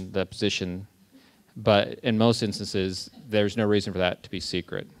in the position, but in most instances there's no reason for that to be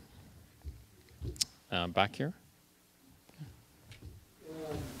secret. Back here.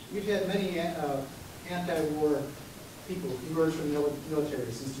 We've had many anti-war people emerge from the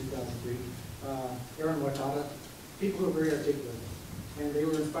military since 2003. Aaron Watata, people who are very articulate, and they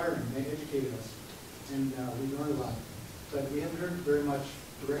were inspiring. They educated us, and we learned a lot. But we haven't heard very much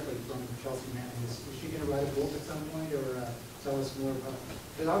directly from Chelsea Manning. Is she going to write a book at some point, or tell us more about it?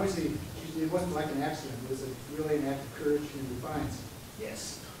 But obviously, it wasn't like an accident. It was really an act of courage and defiance.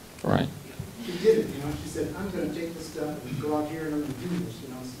 Yes. Right. She did it, you know. She said, "I'm going to take this stuff and go out here and I'm going to do this." You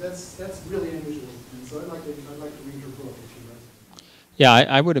know, so that's really unusual. And so I'd like to read her book if she does. Yeah,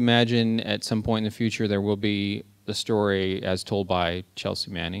 I would imagine at some point in the future there will be the story as told by Chelsea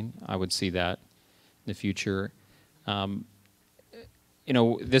Manning. I would see that in the future. You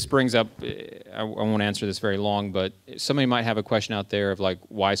know, this brings up, I won't answer this very long, but somebody might have a question out there of like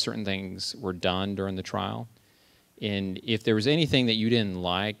why certain things were done during the trial. And if there was anything that you didn't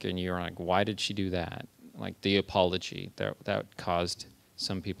like and you're like, why did she do that? Like the apology, that caused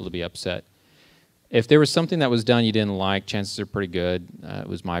some people to be upset. If there was something that was done you didn't like, chances are pretty good it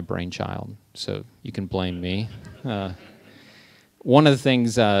was my brainchild, so you can blame me. One of the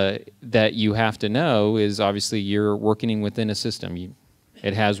things that you have to know is obviously you're working within a system.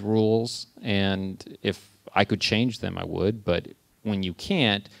 It has rules, and if I could change them, I would, but when you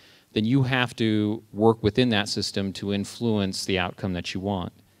can't, then you have to work within that system to influence the outcome that you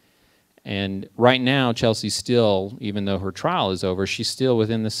want. And right now, Chelsea's still, even though her trial is over, she's still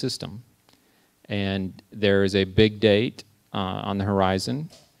within the system. And there is a big date on the horizon,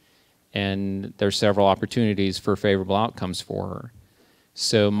 and there are several opportunities for favorable outcomes for her.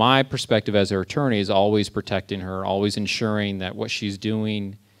 So my perspective as her attorney is always protecting her, always ensuring that what she's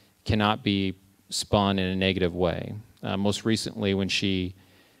doing cannot be spun in a negative way. Most recently when she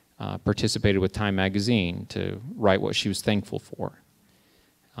participated with Time magazine to write what she was thankful for.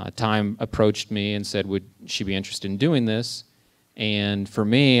 Time approached me and said, would she be interested in doing this? And for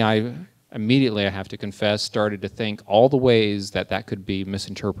me, I immediately, I have to confess, started to think all the ways that that could be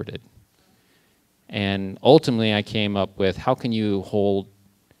misinterpreted. And ultimately, I came up with, how can you hold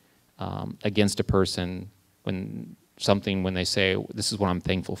against a person when they say, this is what I'm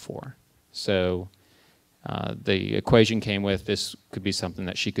thankful for? So the equation came with, this could be something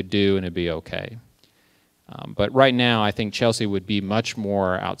that she could do and it'd be okay. But right now, I think Chelsea would be much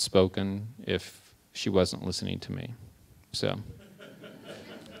more outspoken if she wasn't listening to me. So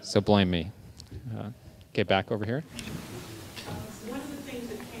blame me. Get back over here. One of the things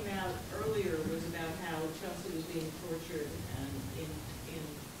that came out earlier was about how Chelsea was being tortured and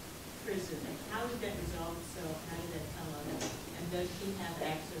was that resolved, so how did that come up? And does she have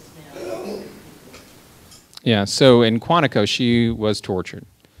access now? Yeah, so in Quantico, she was tortured.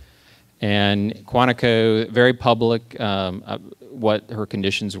 And Quantico, very public what her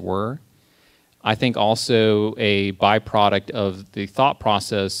conditions were. I think also a byproduct of the thought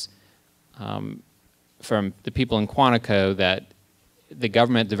process from the people in Quantico that the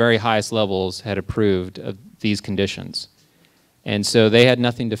government at the very highest levels had approved of these conditions. And so they had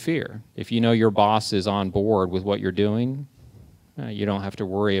nothing to fear. If you know your boss is on board with what you're doing, you don't have to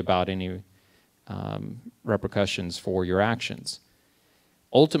worry about any repercussions for your actions.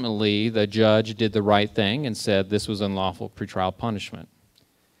 Ultimately, the judge did the right thing and said this was unlawful pretrial punishment.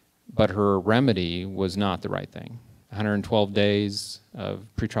 But her remedy was not the right thing. 112 days of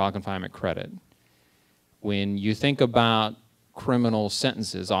pretrial confinement credit. When you think about criminal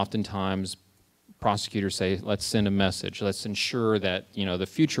sentences, oftentimes prosecutors say, let's send a message. Let's ensure that, you know, the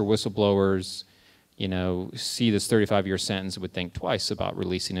future whistleblowers, you know, see this 35-year sentence and would think twice about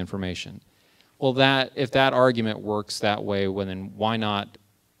releasing information. Well, if that argument works that way, well, then why not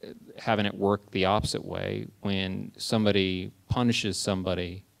having it work the opposite way when somebody punishes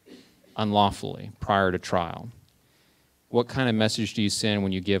somebody unlawfully prior to trial? What kind of message do you send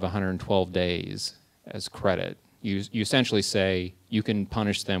when you give 112 days as credit? You essentially say you can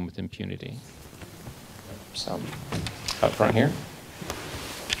punish them with impunity. So, up front here.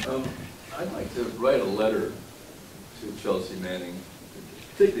 I'd like to write a letter to Chelsea Manning,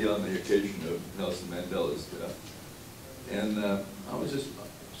 particularly on the occasion of Nelson Mandela's death. And I was just,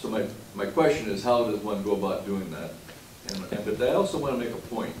 so my question is, how does one go about doing that? But I also want to make a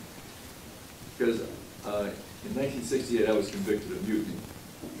point, because in 1968 I was convicted of mutiny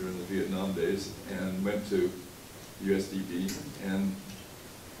during the Vietnam days and went to USDP, and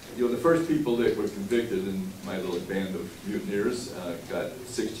you know, the first people that were convicted in my little band of mutineers got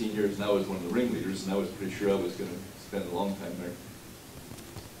 16 years, and I was one of the ringleaders, and I was pretty sure I was going to spend a long time there.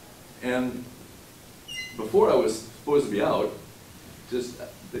 And before I was supposed to be out,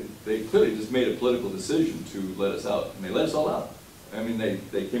 they clearly just made a political decision to let us out, and they let us all out. I mean,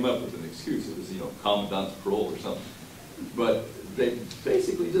 they came up with an excuse. It was, you know, commandant's parole or something. But they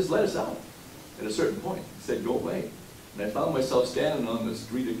basically just let us out at a certain point. They said, go away. And I found myself standing on the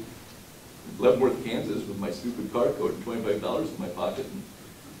street of Leavenworth, Kansas with my stupid car code and $25 in my pocket,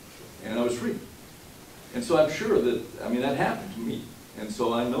 and I was free. And so I'm sure that, I mean, that happened to me. And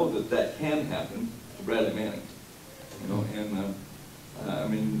so I know that that can happen to Bradley Manning. You know, and I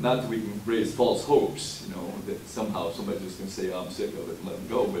mean, not that we can raise false hopes, you know, that somehow somebody's just going to say, oh, I'm sick of it and let them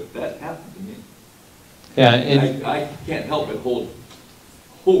go, but that happened to me. Yeah, and I can't help but hold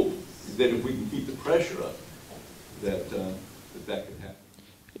hope that if we can keep the pressure up, that that could happen.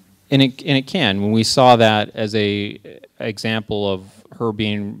 And it can. When we saw that as a example of her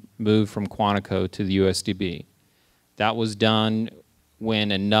being moved from Quantico to the USDB, that was done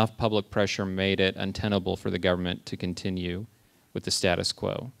when enough public pressure made it untenable for the government to continue with the status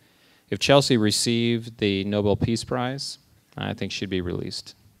quo. If Chelsea received the Nobel Peace Prize, I think she'd be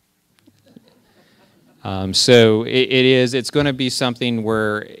released. So it's going to be something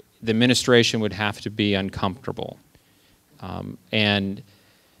where the administration would have to be uncomfortable.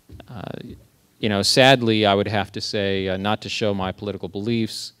 You know, sadly, I would have to say, not to show my political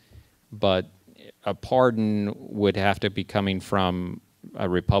beliefs, but a pardon would have to be coming from a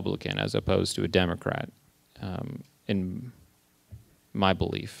Republican as opposed to a Democrat, in my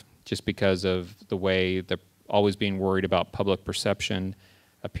belief, just because of the way they're always being worried about public perception,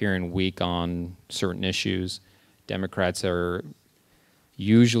 appearing weak on certain issues. Democrats are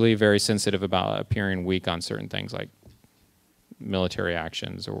usually very sensitive about appearing weak on certain things like military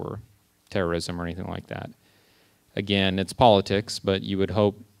actions or terrorism or anything like that. Again, it's politics, but you would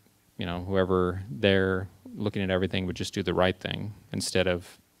hope, you know, whoever they're looking at everything would just do the right thing instead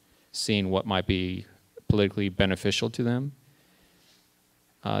of seeing what might be politically beneficial to them.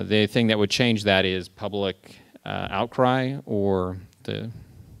 The thing that would change that is public outcry or the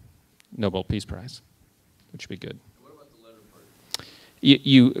Nobel Peace Prize, which would be good. What about the letter part?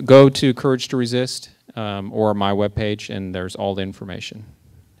 You go to Courage to Resist or my webpage, and there's all the information,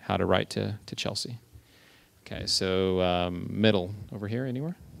 how to write to Chelsea. Okay, so middle over here,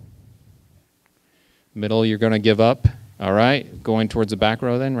 anywhere? Middle, you're going to give up. All right, going towards the back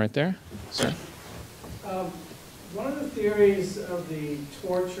row then, right there. Sir. One of the theories of the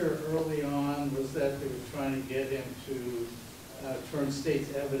torture early on was that they were trying to get him to turn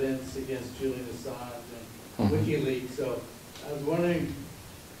state's evidence against Julian Assange and WikiLeaks. So I was wondering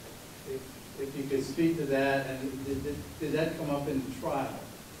if you could speak to that, and did that come up in the trial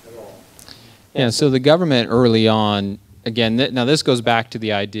at all? Yeah, so the government early on, again, now this goes back to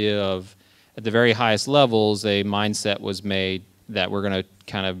the idea of at the very highest levels, a mindset was made that we're going to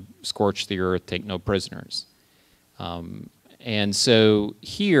kind of scorch the earth, take no prisoners. And so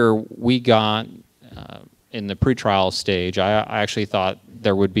here we got, in the pretrial stage, I actually thought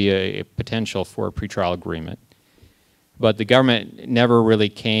there would be a potential for a pretrial agreement. But the government never really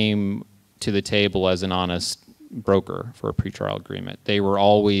came to the table as an honest broker for a pretrial agreement. They were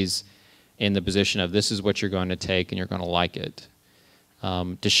always in the position of, this is what you're going to take and you're going to like it.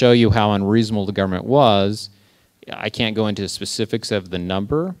 To show you how unreasonable the government was, I can't go into specifics of the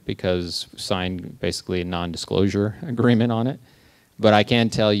number because we signed basically a non-disclosure agreement on it, but I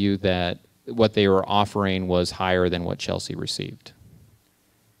can tell you that what they were offering was higher than what Chelsea received.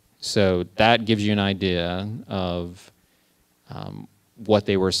 So that gives you an idea of what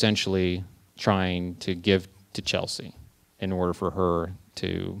they were essentially trying to give to Chelsea in order for her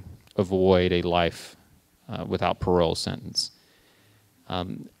to avoid a life without parole sentence.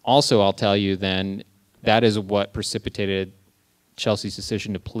 Also, I'll tell you then, that is what precipitated Chelsea's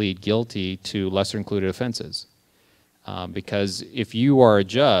decision to plead guilty to lesser included offenses. Because if you are a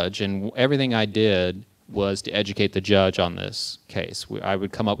judge, and everything I did was to educate the judge on this case. I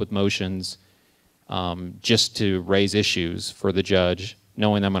would come up with motions just to raise issues for the judge,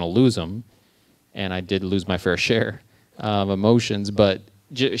 knowing I'm going to lose them, and I did lose my fair share of motions, but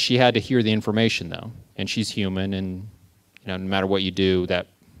she had to hear the information though, and she's human, and no matter what you do, that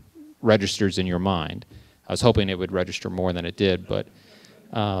registers in your mind. I was hoping it would register more than it did, but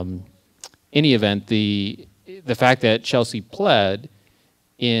any event, the fact that Chelsea pled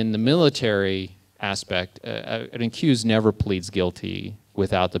in the military aspect, an accused never pleads guilty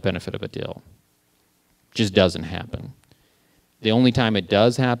without the benefit of a deal. Just doesn't happen. The only time it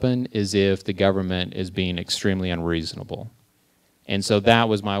does happen is if the government is being extremely unreasonable. And so that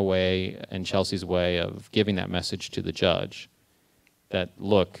was my way and Chelsea's way of giving that message to the judge that,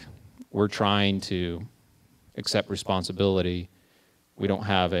 look, we're trying to accept responsibility. We don't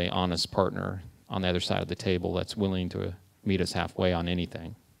have an honest partner on the other side of the table that's willing to meet us halfway on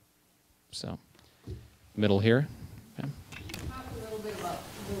anything. So, middle here. Yeah. Talk a little bit about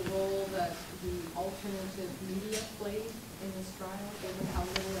the role that the alternative media played in this trial, given how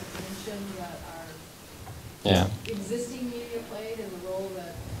little attention that our existing media played, and the role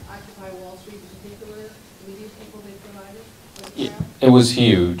that Occupy Wall Street in particular, the media people they provided for the trial? It was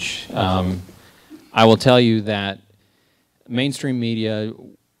huge. I will tell you that mainstream media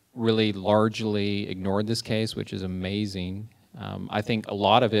really largely ignored this case, which is amazing. I think a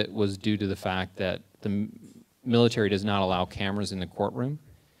lot of it was due to the fact that the military does not allow cameras in the courtroom.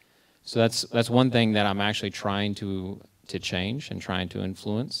 So that's one thing that I'm actually trying to change and trying to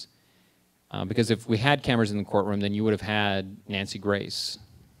influence. Because if we had cameras in the courtroom, then you would have had Nancy Grace,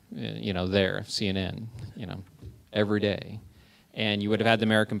 there, CNN, every day. And you would have had the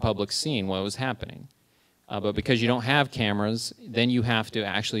American public seeing what was happening. But because you don't have cameras, then you have to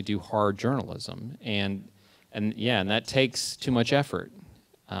actually do hard journalism. And that takes too much effort.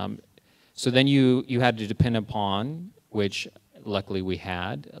 So then you had to depend upon, which luckily we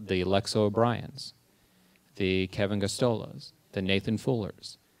had, the Alexa O'Briens, the Kevin Gostolas, the Nathan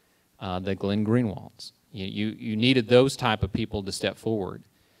Fullers, the Glenn Greenwalds. You needed those type of people to step forward.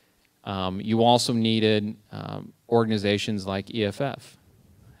 You also needed organizations like EFF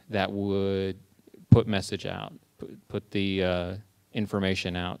that would put message out, put the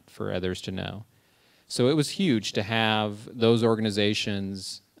information out for others to know. So it was huge to have those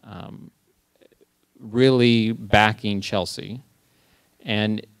organizations really backing Chelsea.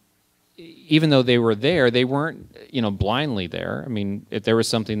 And even though they were there, they weren't, blindly there. I mean, if there was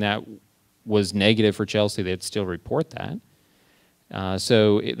something that was negative for Chelsea, they'd still report that.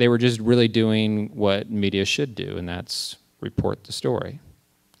 So they were just really doing what media should do, and that's report the story.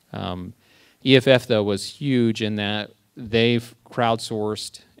 EFF, though, was huge in that they've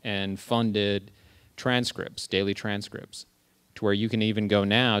crowdsourced and funded transcripts, daily transcripts, to where you can even go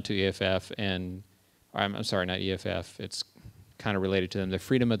now to EFF and, I'm sorry, not EFF, it's kind of related to them, the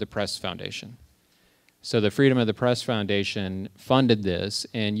Freedom of the Press Foundation. So the Freedom of the Press Foundation funded this,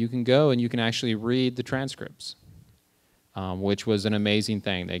 and you can go and you can actually read the transcripts, which was an amazing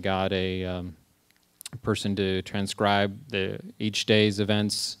thing. They got a person to transcribe each day's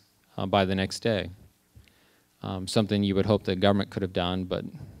events by the next day. Something you would hope the government could have done, but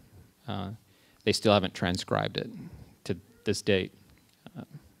they still haven't transcribed it to this date.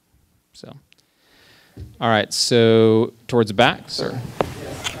 All right, so towards the back, sir.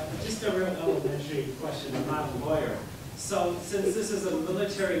 Yes, just a real elementary question. I'm not a lawyer. So since this is a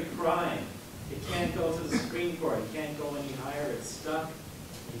military crime, it can't go to the Supreme Court. It can't go any higher. It's stuck.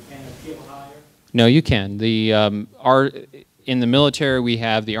 You can't appeal higher. No, you can. in the military, we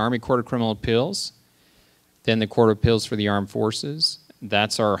have the Army Court of Criminal Appeals, then the Court of Appeals for the Armed Forces.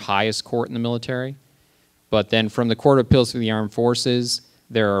 That's our highest court in the military. But then from the Court of Appeals for the Armed Forces,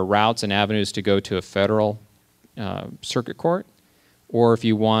 there are routes and avenues to go to a federal circuit court. Or if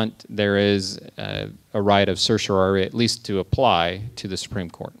you want, there is a right of certiorari, at least to apply to the Supreme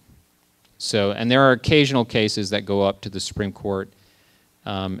Court. So, and there are occasional cases that go up to the Supreme Court.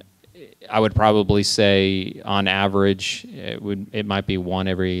 I would probably say, on average, it might be one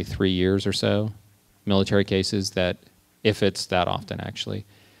every 3 years or so, military cases that, if it's that often actually,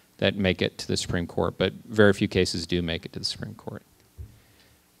 that make it to the Supreme Court. But very few cases do make it to the Supreme Court.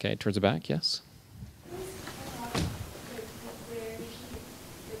 Okay, towards the back, yes?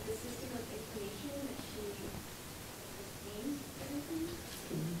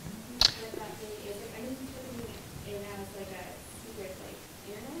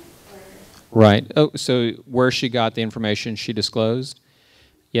 Right. Oh, so where she got the information she disclosed?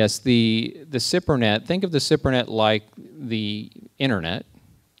 Yes, the CIPRNet, think of the CIPRNet like the internet,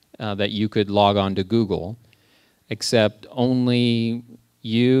 that you could log on to Google, except only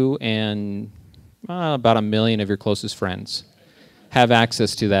you and about 1 million of your closest friends have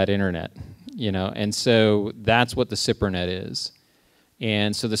access to that internet, you know, and so that's what the CIPRNet is.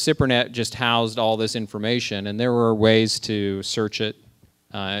 And so the CIPRNet just housed all this information, and there were ways to search it,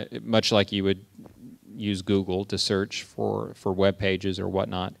 much like you would use Google to search for web pages or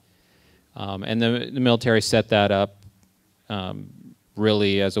whatnot. And the military set that up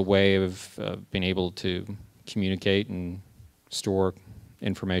really as a way of being able to communicate and store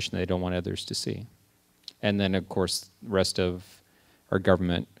information they don't want others to see. And then, of course, the rest of our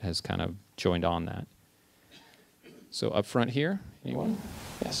government has kind of joined on that. So up front here, anyone?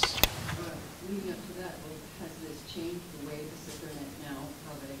 Yes. Leading up to that, has this changed the way the CIPRNet now,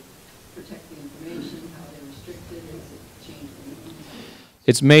 how they protect the information, how they restrict it? Has it changed anything?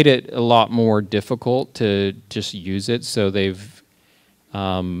 It's made it a lot more difficult to just use it. So they've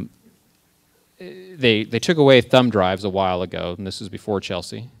they took away thumb drives a while ago, and this was before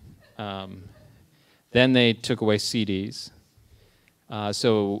Chelsea. Then they took away CDs.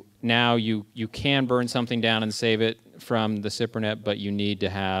 So now you can burn something down and save it from the CIPRNet, but you need to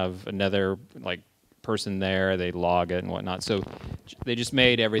have another person there. They log it and whatnot. So they just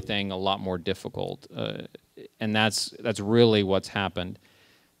made everything a lot more difficult, and that's really what's happened.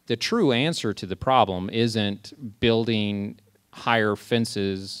 The true answer to the problem isn't building higher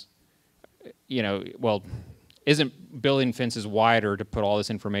fences. You know, well, isn't building fences wider to put all this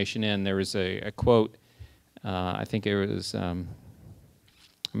information in. There was a quote. I think it was. I'm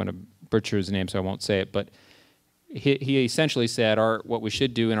going to butcher his name, so I won't say it, but he essentially said what we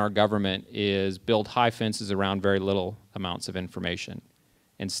should do in our government is build high fences around very little amounts of information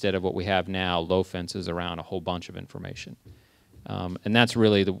instead of what we have now, low fences around a whole bunch of information. And that's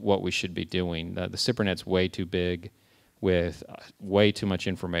really what we should be doing. The CIPRNet's way too big with way too much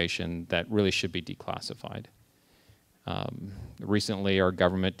information that really should be declassified. Recently, our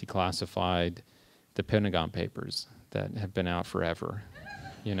government declassified the Pentagon Papers that have been out forever,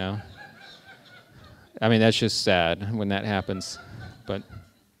 you know? I mean, that's just sad when that happens. But,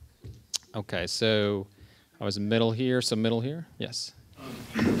 okay, so I was middle here, so middle here? Yes.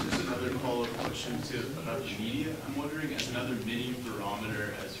 Just another follow-up question about the media. I'm wondering, as another mini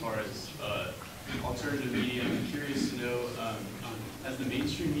barometer as far as alternative media, I'm curious to know, has the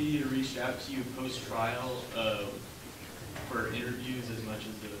mainstream media reached out to you post-trial for interviews as much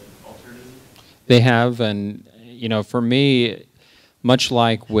as the alternative? They have, and you know, for me, much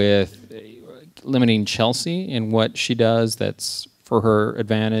like with limiting Chelsea in what she does that's for her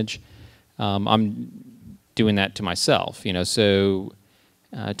advantage, I'm doing that to myself, you know, so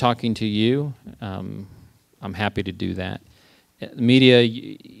talking to you, I'm happy to do that. Media,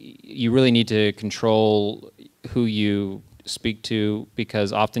 you really need to control who you speak to,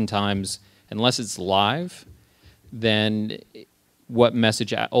 because oftentimes, unless it's live, then what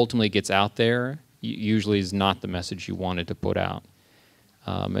message ultimately gets out there usually is not the message you wanted to put out.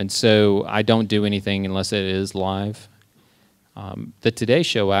 And so I don't do anything unless it is live. The Today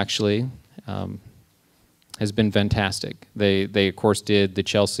Show actually has been fantastic. They of course did the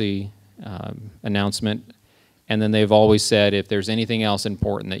Chelsea announcement, and then they've always said if there's anything else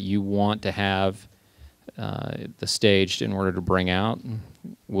important that you want to have the staged in order to bring out,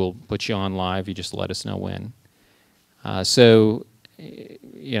 we'll put you on live. You just let us know when. So,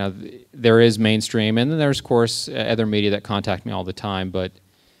 you know, there is mainstream, and then there's, of course, other media that contact me all the time, but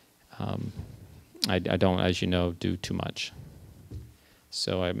I don't, as you know, do too much.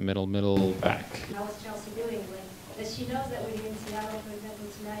 So I'm middle back. How's Chelsea doing? Like, does she know that we're here in Seattle, for example,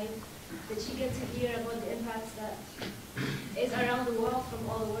 tonight? Did she get to hear about the impacts that is around the world from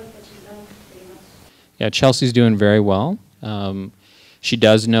all the work that she's done, pretty much? Yeah, Chelsea's doing very well. She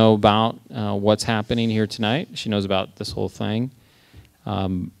does know about what's happening here tonight. She knows about this whole thing.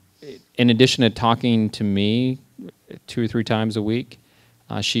 In addition to talking to me 2 or 3 times a week,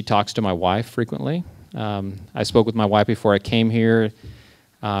 she talks to my wife frequently. I spoke with my wife before I came here.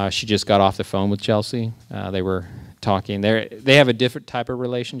 She just got off the phone with Chelsea. They were talking. They have a different type of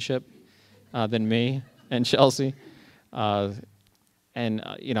relationship than me and Chelsea. You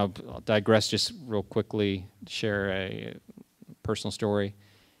know, I'll digress just real quickly, share a personal story.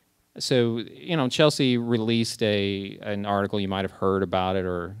 So, you know, Chelsea released an article, you might have heard about it,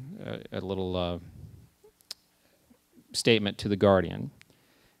 or a little statement to The Guardian.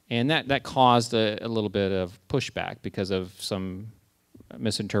 And that caused a little bit of pushback because of some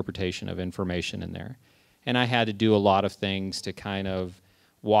misinterpretation of information in there. And I had to do a lot of things to kind of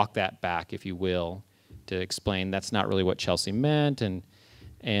walk that back, if you will, to explain that's not really what Chelsea meant, and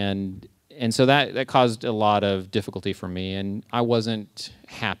so that caused a lot of difficulty for me, and I wasn't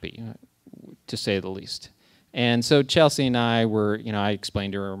happy, to say the least. And so Chelsea and I were, you know, I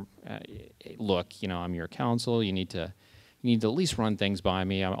explained to her, look, you know, I'm your counsel. You need to at least run things by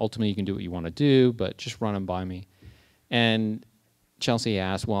me. Ultimately, you can do what you want to do, but just run them by me. And Chelsea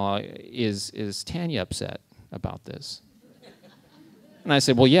asked, well, is Tanya upset about this? And I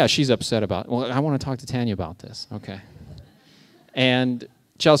said, well, yeah, she's upset about it. Well, I want to talk to Tanya about this. Okay. And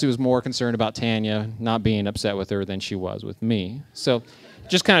Chelsea was more concerned about Tanya not being upset with her than she was with me. So it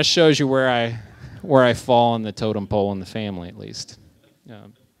just kind of shows you where I fall on the totem pole in the family, at least.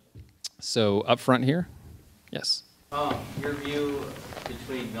 So up front here. Yes. Your view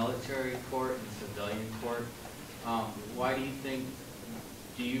between military court and civilian court, why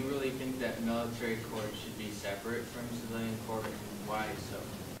do you really think that military court should be separate from civilian court, and why so?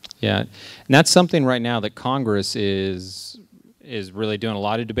 Yeah, and that's something right now that Congress is really doing a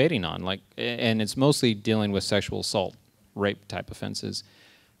lot of debating on, and it's mostly dealing with sexual assault, rape type offenses,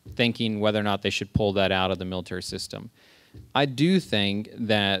 thinking whether or not they should pull that out of the military system. I do think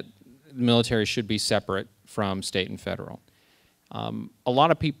that the military should be separate from state and federal. A lot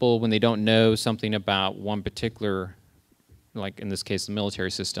of people, when they don't know something about one particular, like in this case the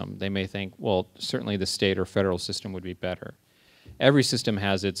military system, they may think, well, certainly the state or federal system would be better. Every system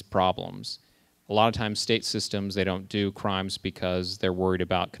has its problems. A lot of times state systems, they don't do crimes because they're worried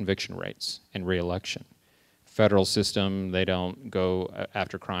about conviction rates and re-election. Federal system, they don't go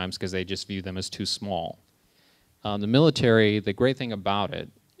after crimes because they just view them as too small. The military, the great thing about it,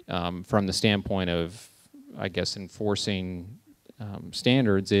 from the standpoint of, I guess, enforcing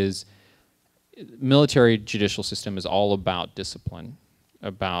standards, is military judicial system is all about discipline,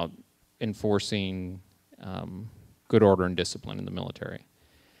 about enforcing good order and discipline in the military.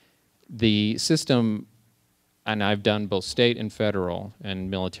 The system, and I've done both state and federal and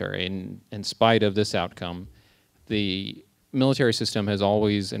military, and in spite of this outcome, the military system has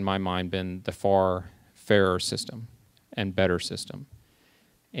always, in my mind, been the far fairer system and better system.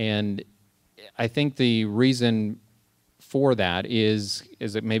 And I think the reason for that is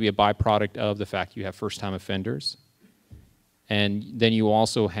it maybe a byproduct of the fact you have first-time offenders, and then you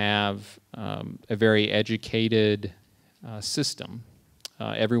also have a very educated system.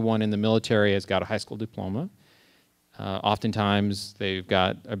 Everyone in the military has got a high school diploma. Oftentimes they've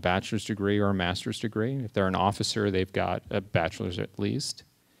got a bachelor's degree or a master's degree. If they're an officer, they've got a bachelor's at least,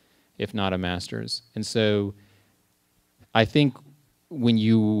 if not a master's. And so I think when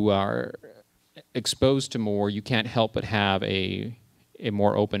you are exposed to more, you can't help but have a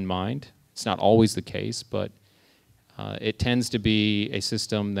more open mind. It's not always the case, but it tends to be a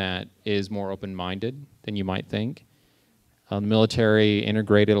system that is more open-minded than you might think. The military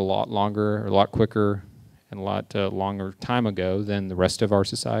integrated a lot longer, a lot quicker, and a lot longer time ago than the rest of our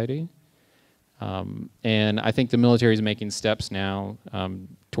society. And I think the military is making steps now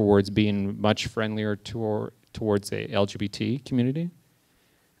towards being much friendlier towards the LGBT community.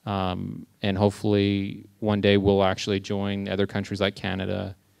 And hopefully one day we'll actually join other countries like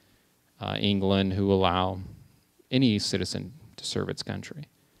Canada, England, who allow any citizen to serve its country.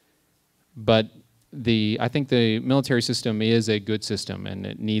 But I think the military system is a good system and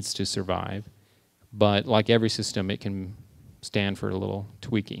it needs to survive. But like every system, it can stand for a little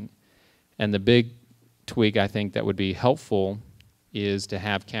tweaking. And the big tweak I think that would be helpful is to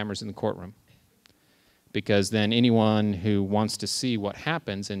have cameras in the courtroom. Because then anyone who wants to see what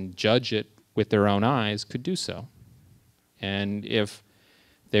happens and judge it with their own eyes could do so. And if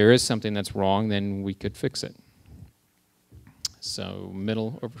there is something that's wrong, then we could fix it. So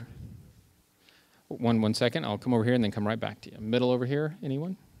middle over. One second. I'll come over here and then come right back to you. Middle over here.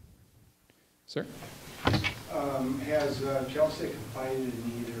 Anyone? Sir? Has Chelsea confided in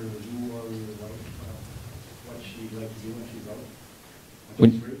either you or your wife what she'd like to do when she's out?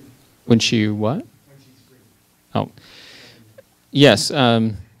 When she what? When she's free. Oh. Yes.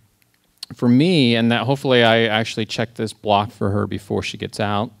 For me, and that hopefully I actually check this block for her before she gets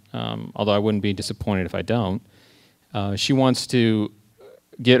out, although I wouldn't be disappointed if I don't. She wants to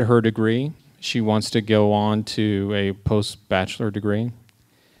get her degree. She wants to go on to a post-bachelor degree.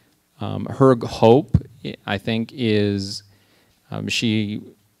 Her hope, I think, is she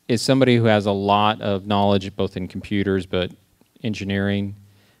is somebody who has a lot of knowledge both in computers but engineering.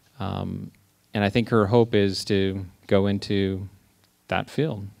 And I think her hope is to go into that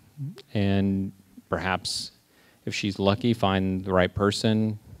field and perhaps, if she's lucky, find the right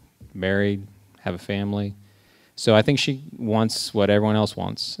person, married, have a family. So I think she wants what everyone else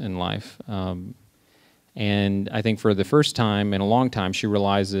wants in life. And I think for the first time in a long time, she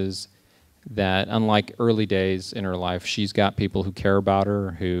realizes that unlike early days in her life, she's got people who care about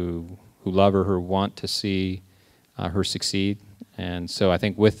her, who love her, who want to see her succeed. And so I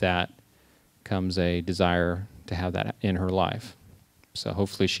think with that comes a desire to have that in her life. So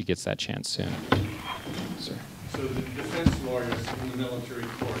hopefully she gets that chance soon. Sir. So the defense lawyers in the military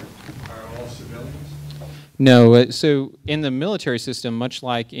court are all civilians? No, so in the military system, much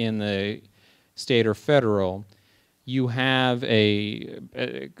like in the state or federal, you have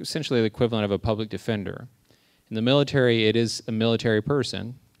essentially the equivalent of a public defender. In the military, it is a military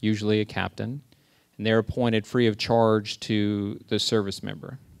person, usually a captain, and they're appointed free of charge to the service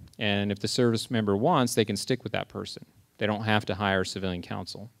member. And if the service member wants, they can stick with that person. They don't have to hire civilian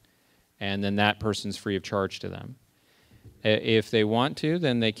counsel. And then that person's free of charge to them. If they want to,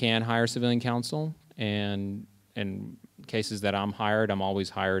 then they can hire civilian counsel. And in cases that I'm hired, I'm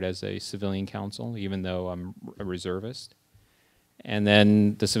always hired as a civilian counsel, even though I'm a reservist. And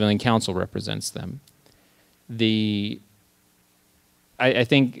then the civilian counsel represents them. I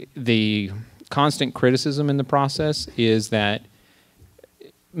think the constant criticism in the process is that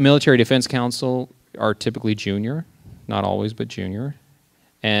military defense counsel are typically junior, not always, but junior.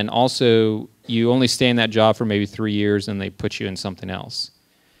 And also, you only stay in that job for maybe 3 years and they put you in something else.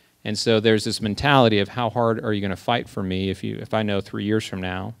 And so there's this mentality of how hard are you going to fight for me if I know 3 years from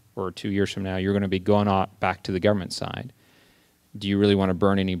now or 2 years from now you're going to be going back to the government side. Do you really want to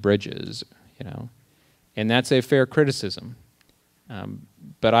burn any bridges, you know? And that's a fair criticism.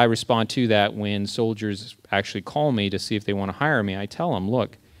 But I respond to that when soldiers actually call me to see if they want to hire me. I tell them,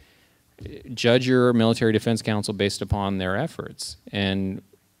 look, judge your military defense counsel based upon their efforts and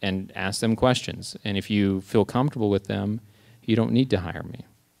ask them questions. And if you feel comfortable with them, you don't need to hire me.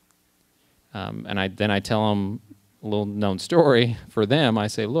 And then I tell them a little known story for them. I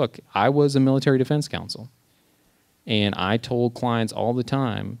say, look, I was a military defense counsel. And I told clients all the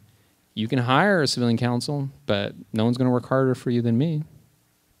time, you can hire a civilian counsel, but no one's going to work harder for you than me.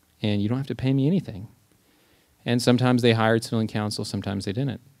 And you don't have to pay me anything. And sometimes they hired civilian counsel, sometimes they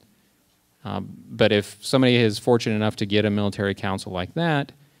didn't. But if somebody is fortunate enough to get a military counsel like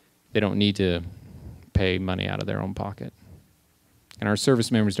that, they don't need to pay money out of their own pocket. And our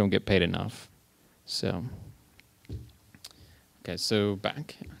service members don't get paid enough. So, okay, so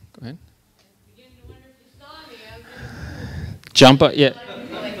back. Go ahead. Jump up, yeah.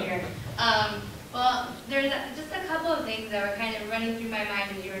 Well, there's just a couple of things that were kind of running through my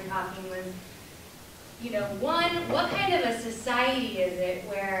mind as you were talking was, you know, one, what kind of a society is it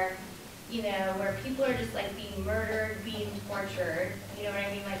where, you know, where people are just like being murdered, being tortured, you know what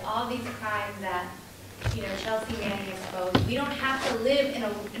I mean? Like all these crimes that, you know, Chelsea Manning exposed. We don't have to live in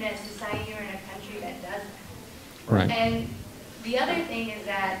a society or in a country that does that. Right. And the other thing is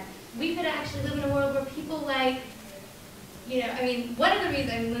that we could actually live in a world where people like, you know, I mean, one of the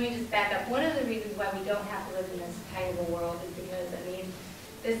reasons, let me just back up, one of the reasons why we don't have to live in this kind of a world is because, I mean,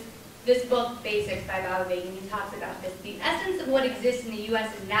 this book, Basics by Bob Bacon, he talks about this. The essence of what exists in the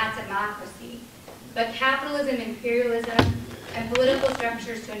U.S. is not democracy, but capitalism, imperialism, and political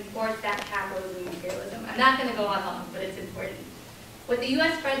structures to enforce that capitalism and imperialism. I'm not going to go on long, but it's important. What the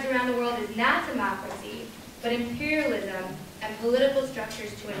U.S. spreads around the world is not democracy, but imperialism and political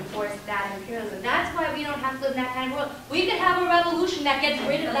structures to enforce that imperialism. That's why we don't have to live in that kind of world. We could have a revolution that gets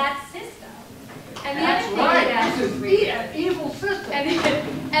rid of that system. And the other thing is that evil system.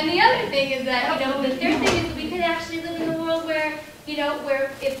 And the other thing is that, you know, the third thing is we could actually live in a world where, you know,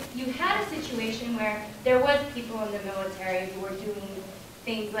 where if you had a situation where there was people in the military who were doing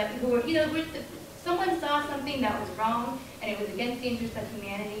things like, who were, you know, someone saw something that was wrong and it was against the interests of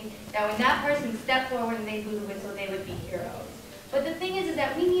humanity, that when that person stepped forward and they blew the whistle, they would be heroes. But the thing is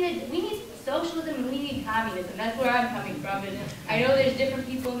that we need socialism and we need communism. That's where I'm coming from. And I know there's different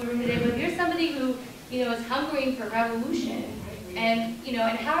people in the room today, but if you're somebody who, you know, is hungering for revolution, and, you know,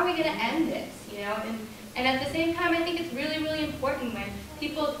 and how are we going to end this, you know? And at the same time, I think it's really, really important when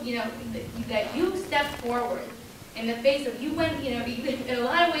people, you know, that you step forward in the face of, you went, you know, in a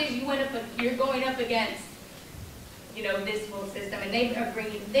lot of ways you're going up against, you know, this whole system, and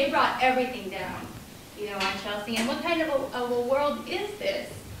they brought everything down, you know, on Chelsea. And what kind of a world is this,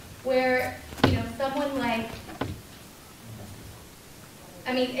 where, you know, someone like,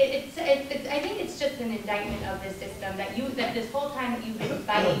 I mean, I think it's just an indictment of this system that this whole time that you've been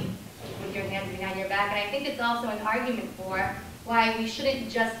fighting with your hands behind your back. And I think it's also an argument for why we shouldn't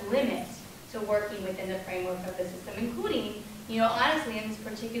just limit to working within the framework of the system, including, you know, honestly, in this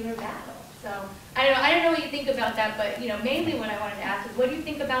particular battle. So I don't know what you think about that, but, you know, mainly what I wanted to ask is, what do you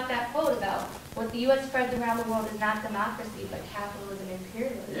think about that quote about what the U.S. spreads around the world is not democracy, but capitalism and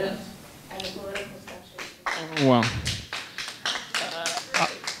imperialism? Yes. And the political structure? Well,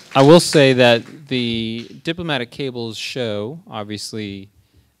 I will say that the diplomatic cables show, obviously,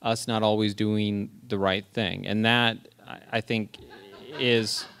 us not always doing the right thing. And that, I think,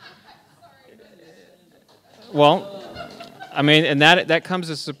 is, well, I mean, and that comes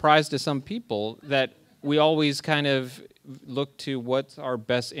as a surprise to some people, that we always kind of look to what's our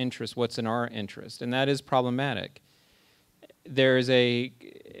best interest, what's in our interest, and that is problematic. There is a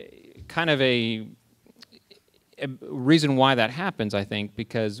kind of a reason why that happens, I think,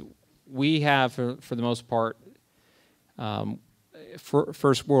 because we have, for the most part,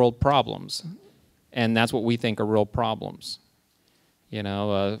 first world problems, and that's what we think are real problems. You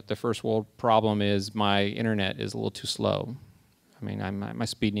know, the first world problem is my internet is a little too slow. I mean, my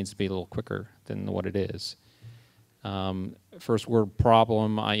speed needs to be a little quicker than what it is. First world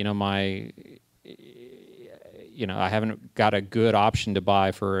problem, I haven't got a good option to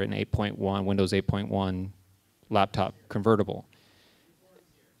buy for an 8.1, Windows 8.1 laptop convertible.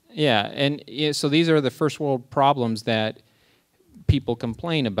 Yeah, and so these are the first world problems that people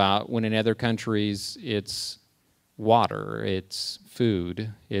complain about, when in other countries it's water, it's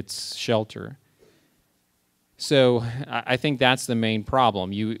food, it's shelter. So I think that's the main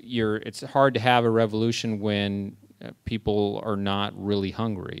problem. It's hard to have a revolution when people are not really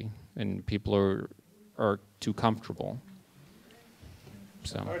hungry and people are too comfortable.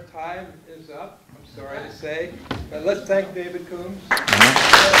 So. Our time is up, I'm sorry to say, but let's thank David Coombs.